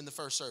named him in the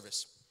first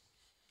service.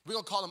 We're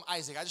going to call him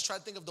Isaac. I just try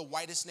to think of the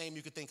whitest name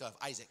you could think of.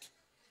 Isaac.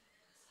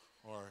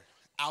 Or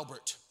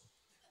Albert.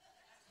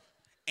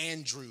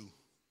 Andrew.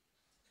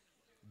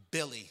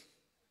 Billy.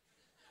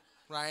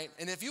 Right?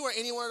 And if you are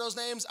any one of those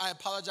names, I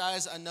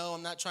apologize. I know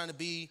I'm not trying to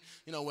be,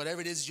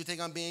 whatever it is you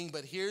think I'm being.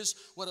 But here's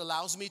what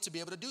allows me to be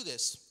able to do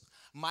this.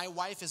 My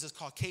wife is as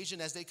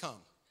Caucasian as they come.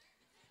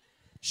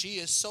 She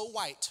is so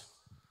white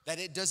that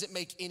it doesn't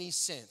make any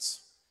sense.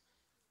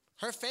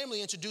 Her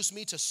family introduced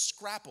me to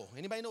Scrapple.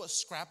 Anybody know what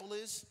Scrapple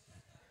is?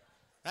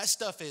 That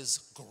stuff is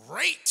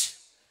great.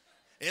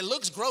 It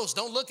looks gross.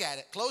 Don't look at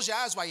it. Close your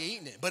eyes while you're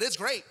eating it, but it's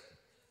great.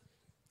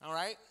 All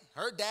right?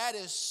 Her dad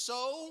is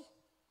so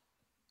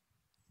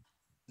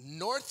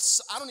north.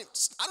 I don't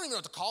even know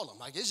what to call them.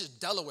 Like, it's just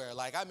Delaware.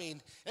 Like,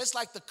 it's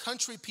like the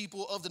country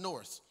people of the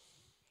north.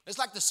 It's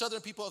like the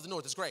southern people of the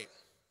north. It's great.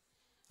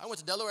 I went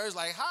to Delaware. It's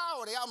like, how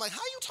are they? I'm like, how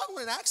are you talking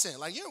with an accent?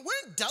 Like,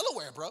 we're in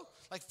Delaware, bro.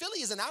 Like,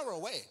 Philly is an hour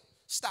away.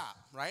 Stop,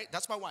 right?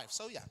 That's my wife.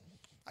 So, yeah,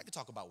 I can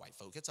talk about white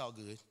folk. It's all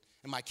good.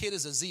 And my kid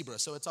is a zebra,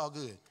 so it's all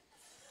good.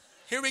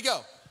 Here we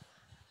go.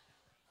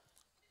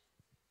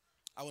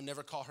 I will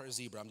never call her a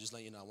zebra. I'm just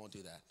letting you know I won't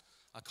do that.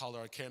 I call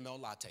her a caramel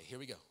latte. Here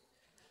we go.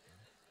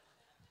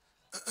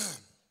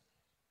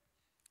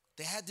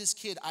 They had this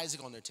kid,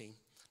 Isaac, on their team.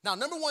 Now,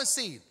 #1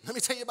 seed, let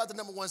me tell you about the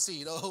 #1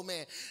 seed. Oh,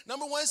 man.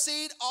 #1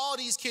 seed, all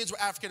these kids were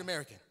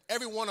African-American,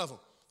 every one of them.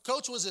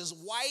 Coach was as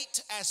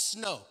white as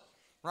snow,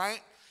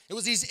 right? It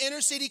was these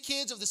inner city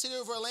kids of the city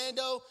of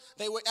Orlando.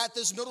 They were at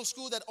this middle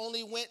school that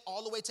only went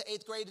all the way to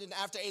 8th grade, and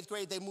after 8th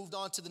grade, they moved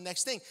on to the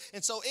next thing.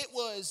 And so it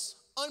was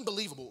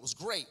unbelievable. It was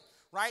great,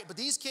 right? But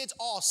these kids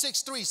all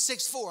 6'3",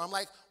 6'4". I'm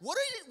like, what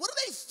are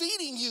they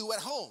feeding you at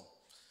home?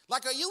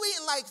 Like, are you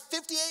eating like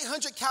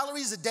 5,800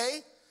 calories a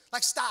day?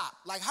 Like, stop.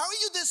 Like, how are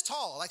you this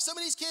tall? Like, some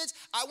of these kids,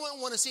 I wouldn't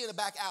want to see in the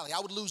back alley. I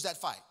would lose that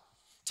fight.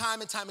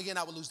 Time and time again,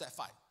 I would lose that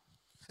fight.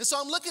 And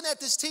so I'm looking at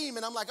this team,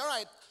 and I'm like, all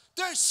right,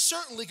 they're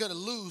certainly going to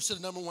lose to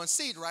the #1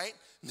 seed, right?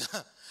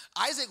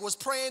 Isaac was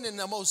praying in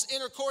the most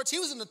inner courts. He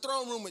was in the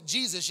throne room with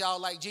Jesus, y'all.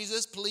 Like,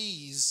 Jesus,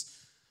 please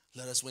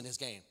let us win this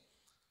game.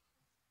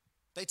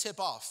 They tip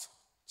off.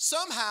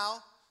 Somehow,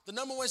 the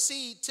number 1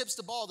 seed tips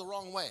the ball the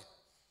wrong way.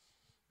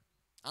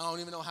 I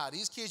don't even know how.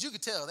 These kids, you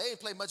could tell, they didn't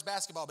play much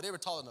basketball, but they were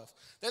tall enough.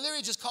 They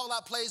literally just call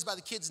out plays by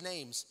the kids'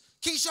 names.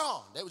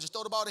 Keyshawn. They would just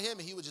throw the ball to him,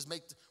 and he would just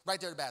make right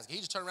there the basket. He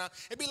just turn around.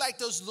 It'd be like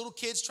those little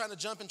kids trying to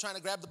jump and trying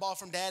to grab the ball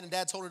from dad, and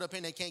dad's holding it up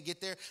and they can't get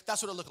there.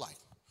 That's what it looked like.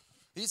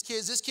 This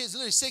kid's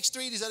literally 6'3",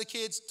 these other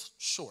kids,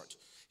 short.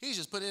 He's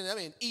just putting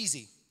it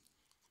easy.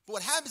 But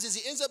what happens is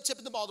he ends up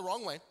tipping the ball the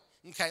wrong way,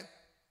 okay?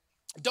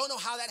 Don't know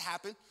how that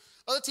happened.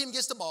 Other team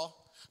gets the ball.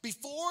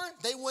 Before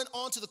they went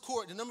onto the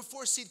court, the number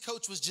 4 seed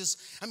coach was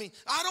just,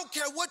 I don't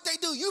care what they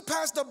do. You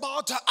pass the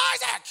ball to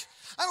Isaac.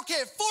 I don't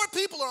care if 4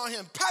 people are on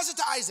him. Pass it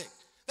to Isaac.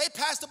 They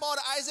pass the ball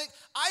to Isaac.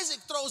 Isaac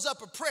throws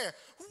up a prayer.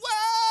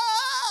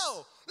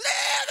 Whoa!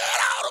 Live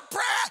it out a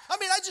prayer.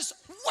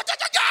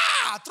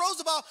 Throws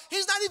the ball.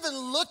 He's not even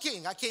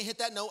looking. I can't hit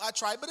that note. I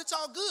tried, but it's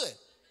all good.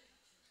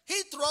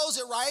 He throws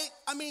it right.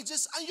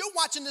 You're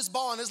watching this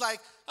ball, and it's like,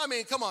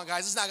 come on,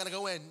 guys. It's not going to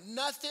go in.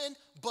 Nothing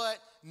but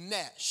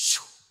net.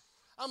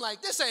 I'm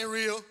like, this ain't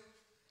real.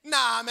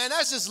 Nah, man,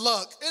 that's just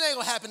luck. It ain't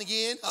going to happen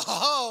again.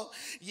 Oh,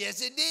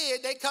 yes, it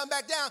did. They come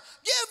back down.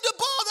 Give the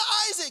ball to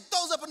Isaac.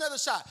 Throws up another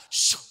shot.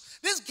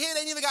 This kid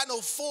ain't even got no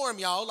form,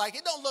 y'all. Like,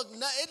 it don't look,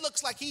 it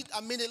looks like he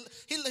might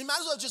as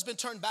well have just been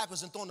turned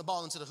backwards and thrown the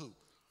ball into the hoop.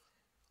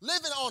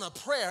 Living on a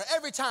prayer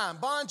every time.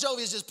 Bon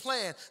Jovi is just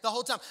playing the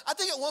whole time. I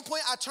think at one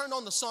point I turned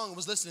on the song and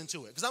was listening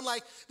to it. Because I'm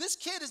like, this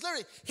kid is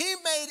literally, he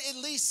made at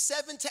least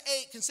 7 to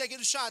 8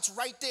 consecutive shots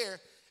right there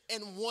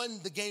and won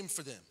the game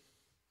for them.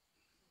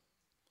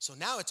 So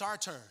now it's our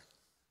turn.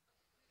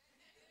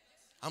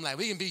 I'm like,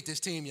 we can beat this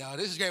team, y'all.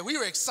 This is great. We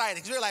were excited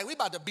because we were like, we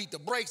about to beat the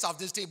brakes off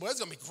this team. Boy, it's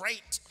going to be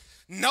great.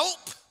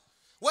 Nope.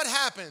 What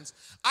happens?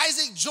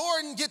 Isaac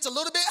Jordan gets a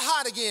little bit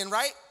hot again,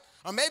 right?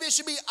 Or maybe it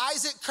should be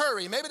Isaac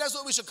Curry. Maybe that's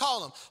what we should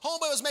call him.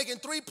 Homeboy was making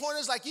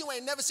 3-pointers like you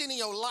ain't never seen in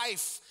your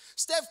life.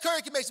 Steph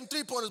Curry can make some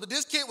 3-pointers, but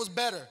this kid was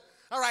better.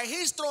 All right,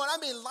 he's throwing,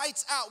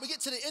 lights out. We get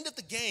to the end of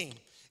the game.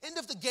 And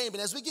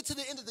as we get to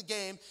the end of the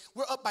game,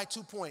 we're up by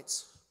 2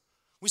 points.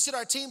 We sit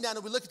our team down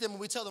and we look at them and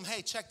we tell them,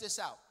 hey, check this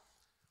out.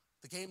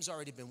 The game's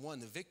already been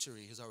won. The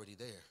victory is already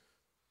there.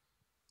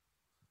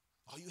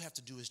 All you have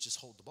to do is just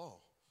hold the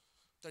ball.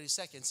 30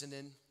 seconds. And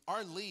then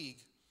our league,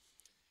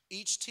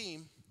 each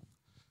team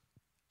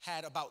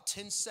had about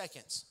 10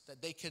 seconds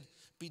that they could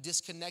be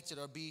disconnected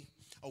or be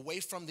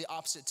away from the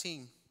opposite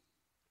team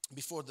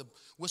before the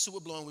whistle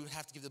would blow and we would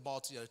have to give the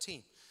ball to the other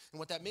team. And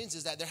what that means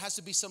is that there has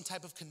to be some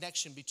type of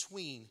connection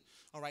between,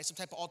 all right, some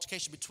type of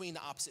altercation between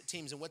the opposite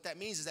teams. And what that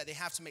means is that they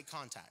have to make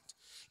contact.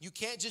 You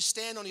can't just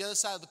stand on the other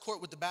side of the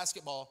court with the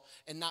basketball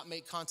and not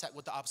make contact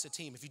with the opposite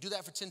team. If you do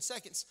that for 10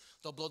 seconds,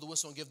 they'll blow the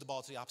whistle and give the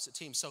ball to the opposite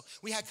team. So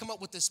we had come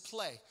up with this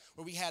play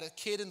where we had a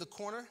kid in the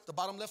corner, the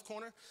bottom left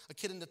corner, a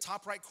kid in the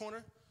top right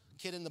corner,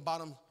 kid in the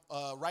bottom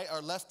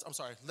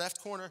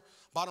left corner,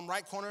 bottom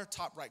right corner,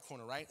 top right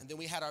corner, right? And then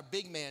we had our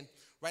big man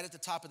right at the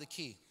top of the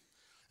key.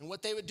 And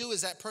what they would do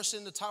is that person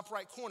in the top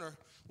right corner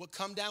would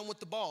come down with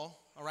the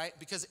ball, all right?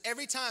 Because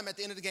every time at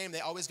the end of the game, they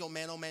always go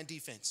man-on-man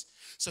defense.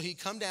 So he'd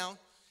come down,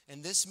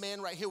 and this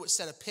man right here would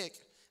set a pick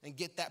and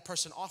get that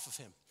person off of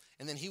him.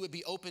 And then he would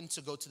be open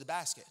to go to the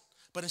basket.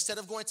 But instead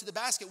of going to the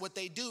basket, what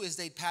they do is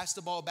they'd pass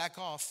the ball back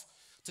off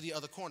to the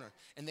other corner.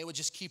 And they would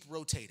just keep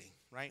rotating,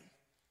 right?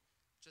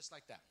 Just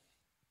like that.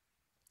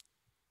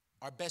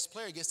 Our best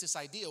player gets this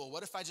idea, well,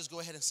 what if I just go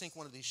ahead and sink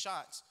one of these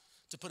shots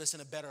to put us in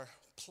a better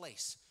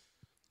place?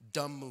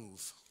 Dumb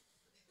move.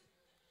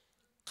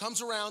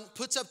 Comes around,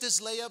 puts up this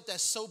layup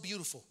that's so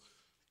beautiful.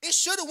 It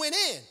should have went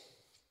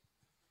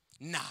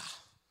in. Nah.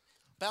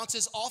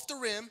 Bounces off the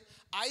rim.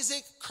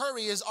 Isaac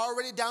Curry is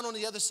already down on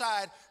the other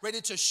side,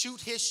 ready to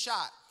shoot his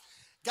shot.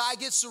 Guy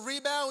gets the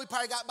rebound. We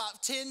probably got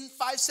about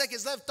 5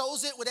 seconds left.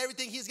 Throws it with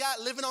everything he's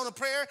got, living on a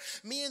prayer.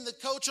 Me and the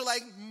coach are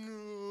like,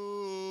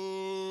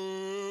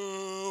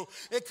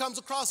 it comes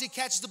across, he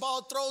catches the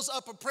ball, throws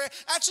up a prayer.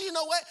 Actually, you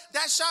know what?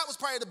 That shot was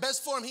probably the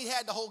best form he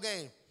had the whole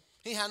game.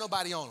 He had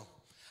nobody on him.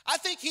 I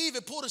think he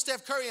even pulled a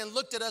Steph Curry and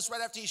looked at us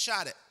right after he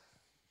shot it.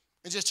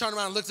 And just turned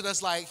around and looked at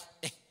us like,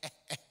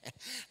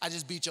 I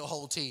just beat your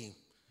whole team.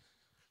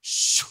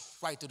 Shoo,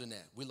 right through the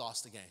net. We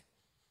lost the game.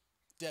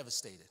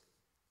 Devastated.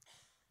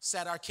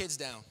 Sat our kids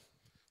down.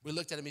 We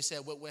looked at him, he said,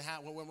 what went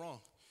wrong?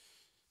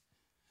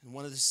 And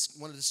one of the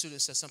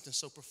students said something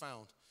so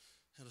profound.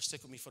 It'll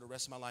stick with me for the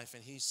rest of my life.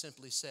 And he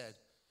simply said,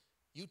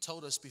 you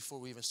told us before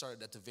we even started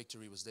that the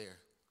victory was there.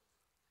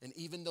 And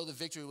even though the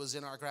victory was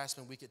in our grasp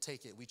and we could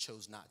take it, we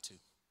chose not to.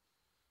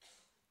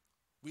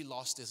 We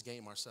lost this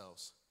game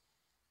ourselves.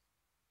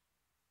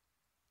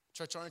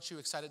 Church, aren't you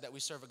excited that we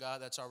serve a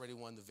God that's already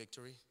won the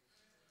victory?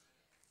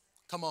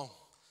 Come on,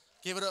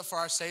 give it up for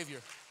our Savior.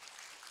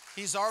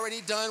 He's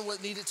already done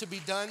what needed to be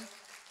done.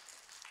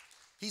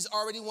 He's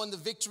already won the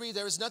victory.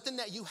 There is nothing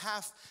that you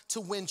have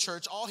to win,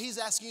 church. All he's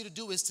asking you to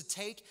do is to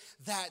take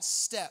that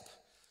step.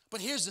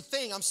 But here's the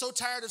thing. I'm so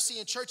tired of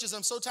seeing churches.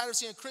 I'm so tired of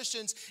seeing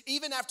Christians,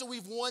 even after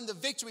we've won the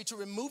victory, to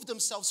remove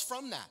themselves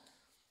from that.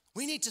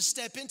 We need to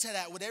step into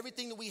that with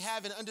everything that we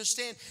have and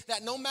understand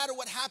that no matter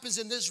what happens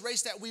in this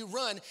race that we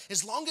run,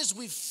 as long as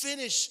we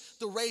finish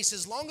the race,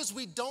 as long as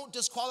we don't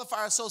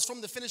disqualify ourselves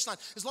from the finish line,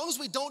 as long as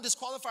we don't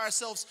disqualify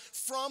ourselves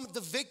from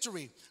the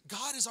victory,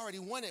 God has already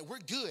won it. We're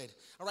good,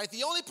 all right?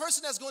 The only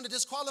person that's going to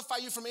disqualify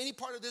you from any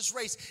part of this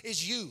race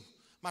is you,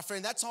 my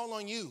friend. That's all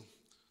on you.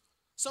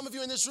 Some of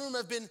you in this room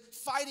have been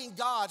fighting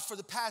God for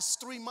the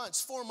past 3 months,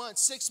 4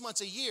 months, 6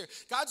 months, a year.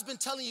 God's been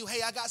telling you,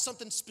 hey, I got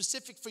something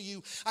specific for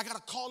you. I got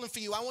a calling for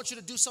you. I want you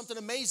to do something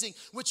amazing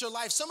with your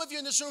life. Some of you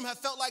in this room have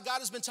felt like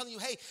God has been telling you,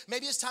 hey,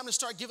 maybe it's time to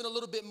start giving a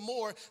little bit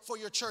more for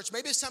your church.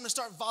 Maybe it's time to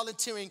start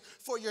volunteering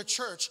for your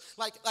church.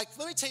 Like, let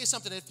me tell you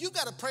something. If you've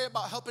got to pray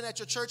about helping at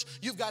your church,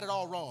 you've got it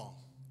all wrong.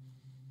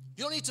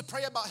 You don't need to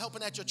pray about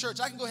helping at your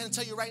church. I can go ahead and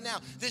tell you right now,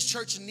 this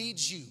church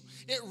needs you.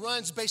 It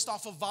runs based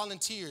off of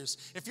volunteers.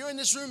 If you're in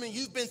this room and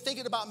you've been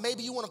thinking about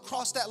maybe you want to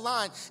cross that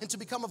line and to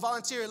become a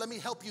volunteer, let me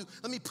help you.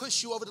 Let me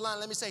push you over the line.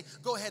 Let me say,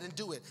 go ahead and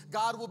do it.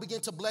 God will begin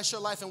to bless your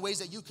life in ways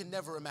that you can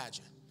never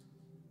imagine.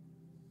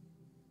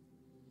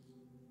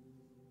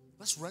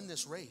 Let's run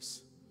this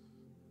race.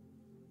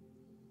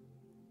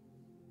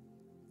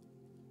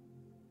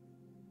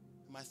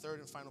 My third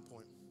and final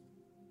point.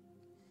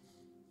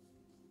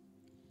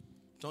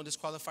 Don't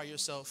disqualify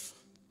yourself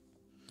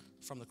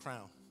from the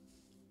crown.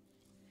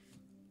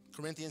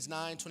 Corinthians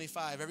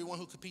 9:25, everyone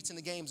who competes in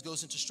the games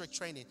goes into strict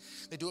training.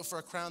 They do it for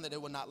a crown that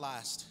it will not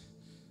last.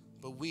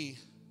 But we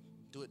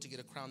do it to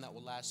get a crown that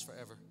will last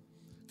forever.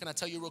 Can I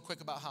tell you real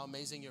quick about how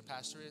amazing your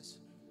pastor is?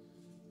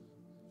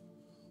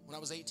 When I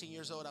was 18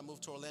 years old, I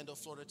moved to Orlando,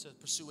 Florida to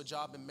pursue a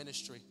job in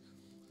ministry.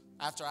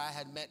 After I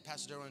had met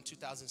Pastor Darrell in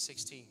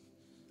 2016,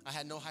 I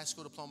had no high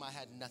school diploma. I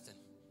had nothing,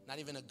 not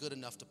even a good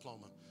enough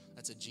diploma.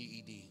 That's a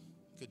GED.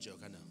 Good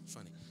joke, I know,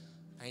 funny.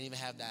 I didn't even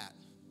have that.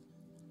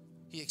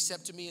 He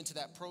accepted me into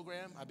that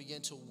program. I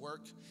began to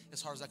work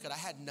as hard as I could. I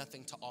had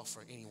nothing to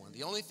offer anyone.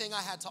 The only thing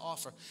I had to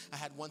offer, I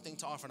had one thing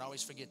to offer, and I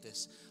always forget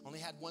this. I only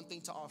had one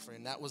thing to offer,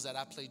 and that was that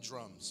I played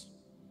drums.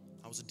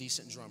 I was a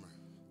decent drummer.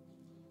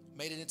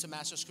 Made it into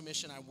Master's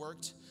Commission. I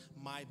worked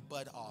my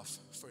butt off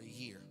for a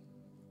year.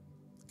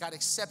 Got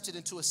accepted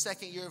into a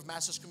second year of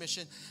Master's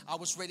Commission. I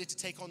was ready to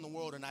take on the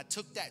world, and I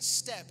took that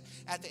step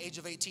at the age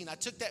of 18. I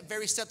took that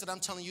very step that I'm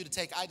telling you to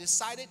take. I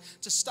decided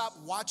to stop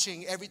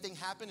watching everything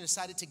happen and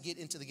decided to get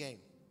into the game.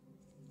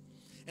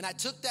 And I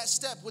took that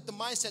step with the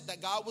mindset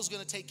that God was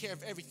going to take care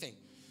of everything.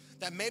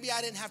 That maybe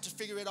I didn't have to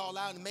figure it all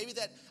out, and maybe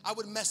that I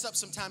would mess up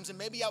sometimes, and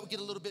maybe I would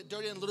get a little bit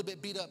dirty and a little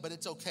bit beat up, but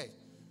it's okay.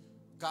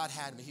 God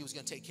had me. He was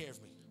going to take care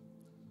of me.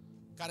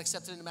 Got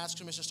accepted into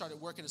Master's Commission,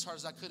 started working as hard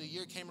as I could. A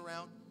year came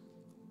around.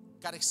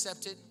 Got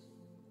accepted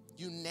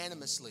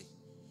unanimously.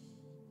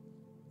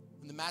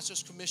 When the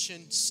Master's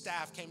Commission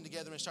staff came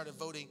together and started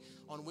voting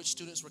on which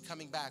students were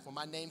coming back, when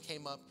my name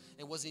came up,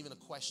 it wasn't even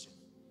a question.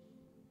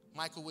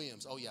 Michael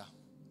Williams, oh yeah,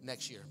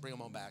 next year, bring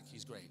him on back,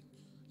 he's great.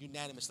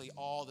 Unanimously,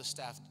 all the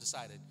staff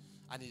decided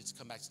I needed to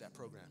come back to that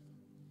program.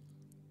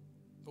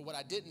 But what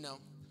I didn't know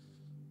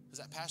is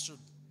that Pastor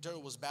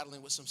Darrell was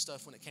battling with some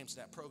stuff when it came to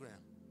that program.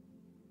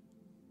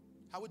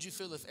 How would you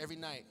feel if every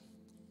night,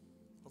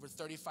 over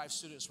 35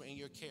 students were in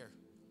your care,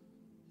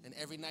 and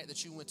every night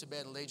that you went to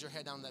bed and laid your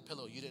head down on that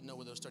pillow, you didn't know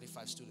where those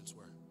 35 students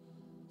were?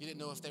 You didn't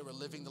know if they were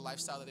living the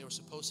lifestyle that they were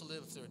supposed to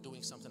live, if they were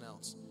doing something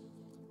else.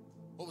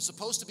 What was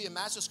supposed to be a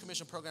Master's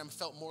Commission program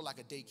felt more like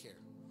a daycare.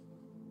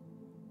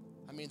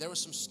 I mean, there were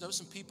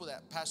some people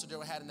that Pastor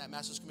Darrell had in that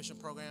Master's Commission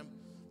program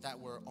that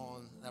were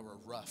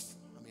rough.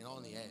 I mean,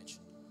 on the edge.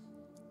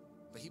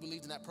 But he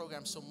believed in that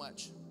program so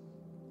much.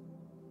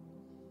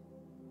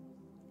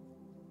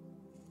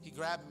 He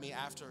grabbed me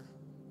after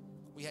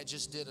we had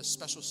just did a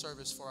special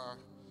service for our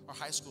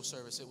high school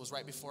service. It was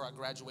right before our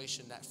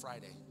graduation that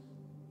Friday.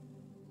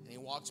 And he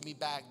walked me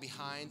back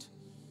behind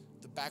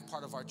the back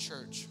part of our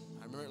church.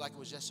 I remember it like it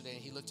was yesterday,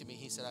 and he looked at me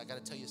and he said, I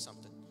got to tell you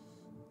something.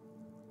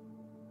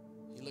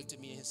 He looked at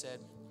me and he said,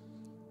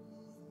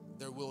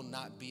 there will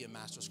not be a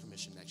Master's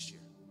Commission next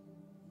year.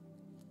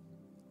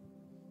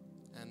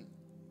 And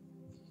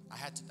I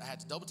had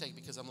to double take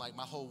because I'm like,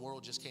 my whole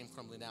world just came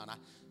crumbling down.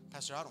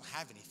 Pastor, I don't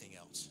have anything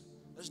else.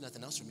 There's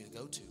nothing else for me to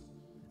go to.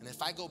 And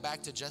if I go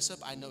back to Jessup,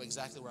 I know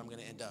exactly where I'm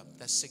going to end up.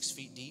 That's 6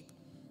 feet deep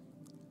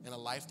in a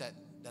life that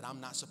I'm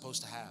not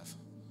supposed to have.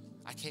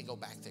 I can't go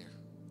back there.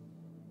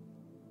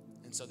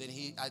 And so then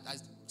I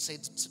said,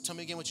 tell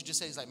me again what you just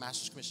said. He's like,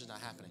 Master's Commission is not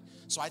happening.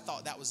 So I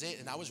thought that was it,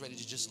 and I was ready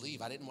to just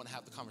leave. I didn't want to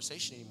have the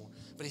conversation anymore.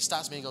 But he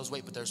stops me and goes,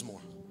 wait, but there's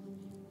more.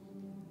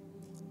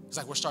 It's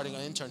like we're starting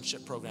an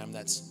internship program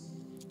that's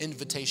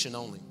invitation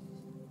only.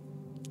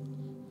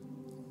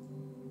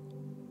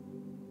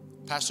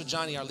 Pastor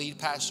Johnny, our lead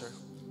pastor,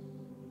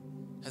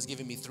 has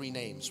given me 3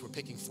 names. We're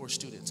picking 4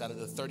 students out of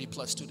the 30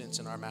 plus students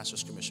in our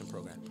Master's Commission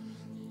program.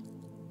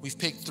 We've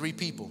picked 3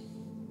 people.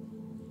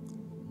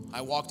 I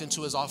walked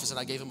into his office and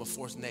I gave him a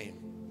 4th name,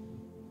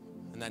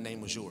 and that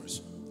name was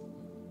yours.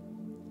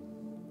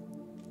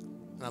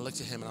 And I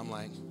looked at him and I'm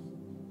like,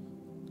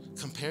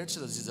 compared to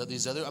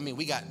these other, I mean,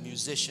 we got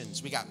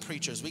musicians, we got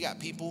preachers, we got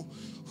people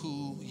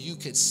who you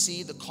could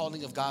see the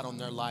calling of God on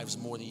their lives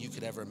more than you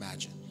could ever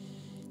imagine.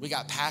 We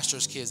got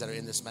pastors' kids that are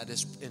in this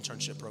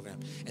internship program.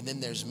 And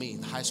then there's me,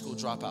 the high school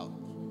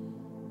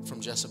dropout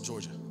from Jessup,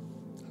 Georgia.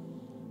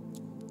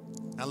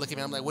 And I look at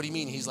him, I'm like, what do you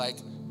mean? He's like,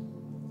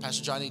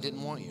 Pastor Johnny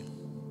didn't want you,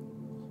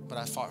 but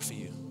I fought for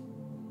you.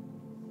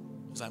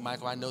 He's like,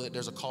 Michael, I know that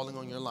there's a calling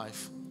on your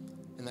life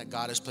and that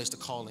God has placed a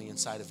calling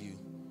inside of you.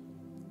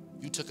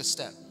 You took a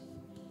step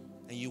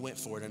and you went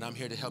for it, and I'm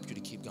here to help you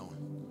to keep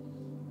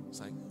going.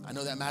 It's like, I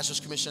know that master's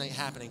commission ain't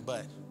happening,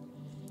 but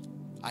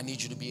I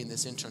need you to be in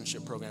this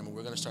internship program, and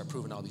we're going to start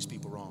proving all these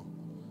people wrong.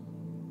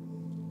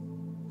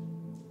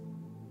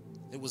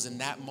 It was in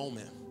that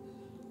moment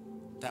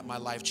that my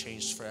life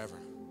changed forever.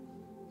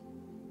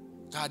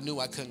 God knew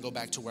I couldn't go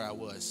back to where I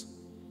was.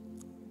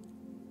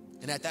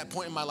 And at that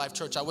point in my life,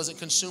 church, I wasn't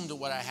consumed with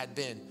what I had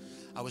been.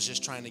 I was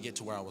just trying to get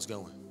to where I was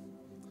going.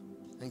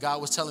 And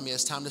God was telling me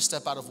it's time to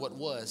step out of what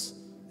was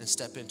and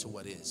step into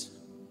what is.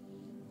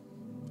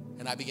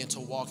 And I began to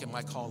walk in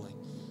my calling.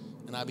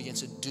 And I began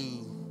to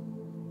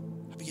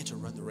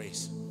run the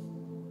race.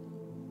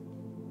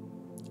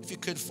 If you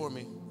could for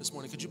me this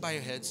morning, could you bow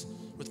your heads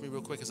with me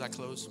real quick as I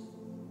close?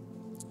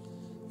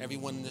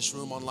 Everyone in this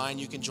room online,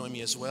 you can join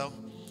me as well.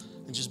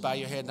 And just bow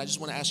your head. And I just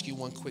want to ask you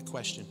one quick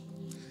question.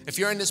 If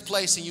you're in this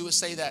place and you would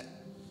say that,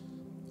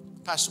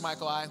 Pastor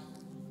Michael,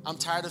 I'm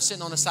tired of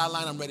sitting on the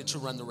sideline, I'm ready to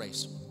run the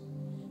race.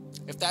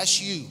 If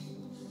that's you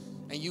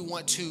and you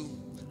want to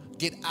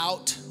get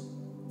off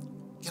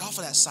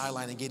of that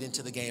sideline and get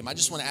into the game, I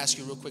just want to ask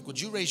you real quick, would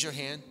you raise your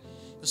hand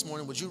this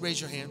morning? Would you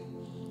raise your hand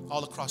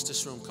all across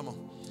this room? Come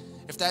on.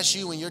 If that's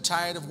you and you're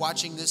tired of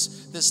watching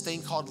this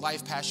thing called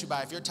life pass you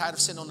by, if you're tired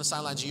of sitting on the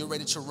sidelines and you're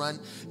ready to run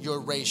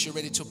your race, you're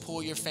ready to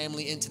pull your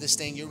family into this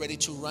thing, you're ready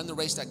to run the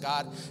race that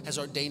God has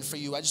ordained for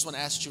you, I just want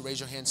to ask that you raise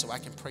your hand so I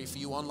can pray for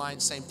you. Online,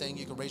 same thing.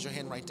 You can raise your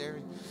hand right there,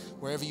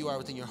 wherever you are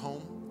within your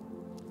home.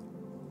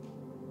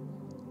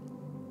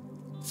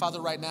 Father,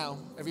 right now,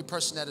 every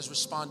person that has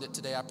responded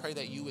today, I pray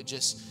that you would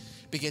just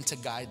begin to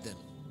guide them.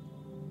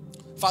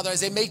 Father,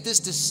 as they make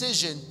this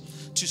decision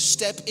to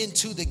step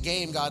into the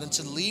game, God, and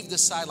to leave the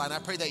sideline, I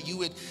pray that you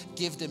would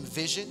give them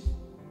vision.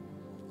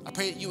 I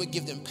pray that you would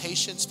give them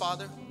patience,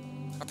 Father.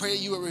 I pray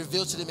that you would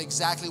reveal to them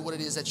exactly what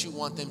it is that you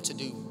want them to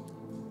do.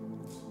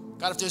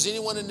 God, if there's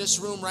anyone in this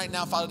room right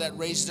now, Father, that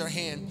raised their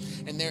hand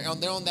and they're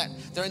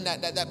in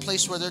that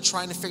place where they're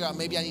trying to figure out,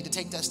 maybe I need to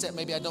take that step,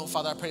 maybe I don't,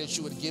 Father, I pray that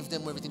you would give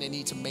them everything they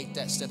need to make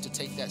that step, to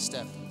take that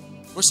step.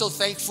 We're so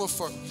thankful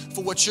for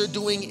what you're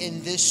doing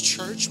in this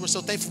church. We're so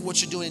thankful for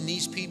what you're doing in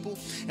these people.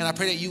 And I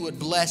pray that you would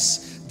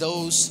bless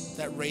those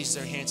that raised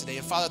their hand today.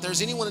 And Father, if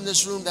there's anyone in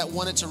this room that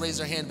wanted to raise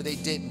their hand but they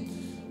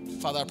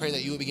didn't, Father, I pray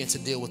that you would begin to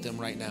deal with them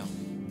right now.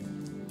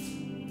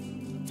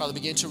 Father,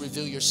 begin to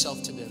reveal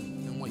yourself to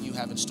them and what you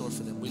have in store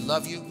for them. We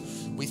love you.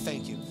 We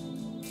thank you.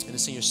 And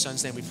it's in your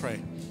son's name we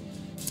pray.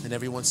 And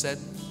everyone said,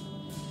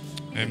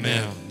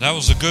 Amen. That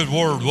was a good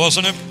word,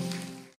 wasn't it?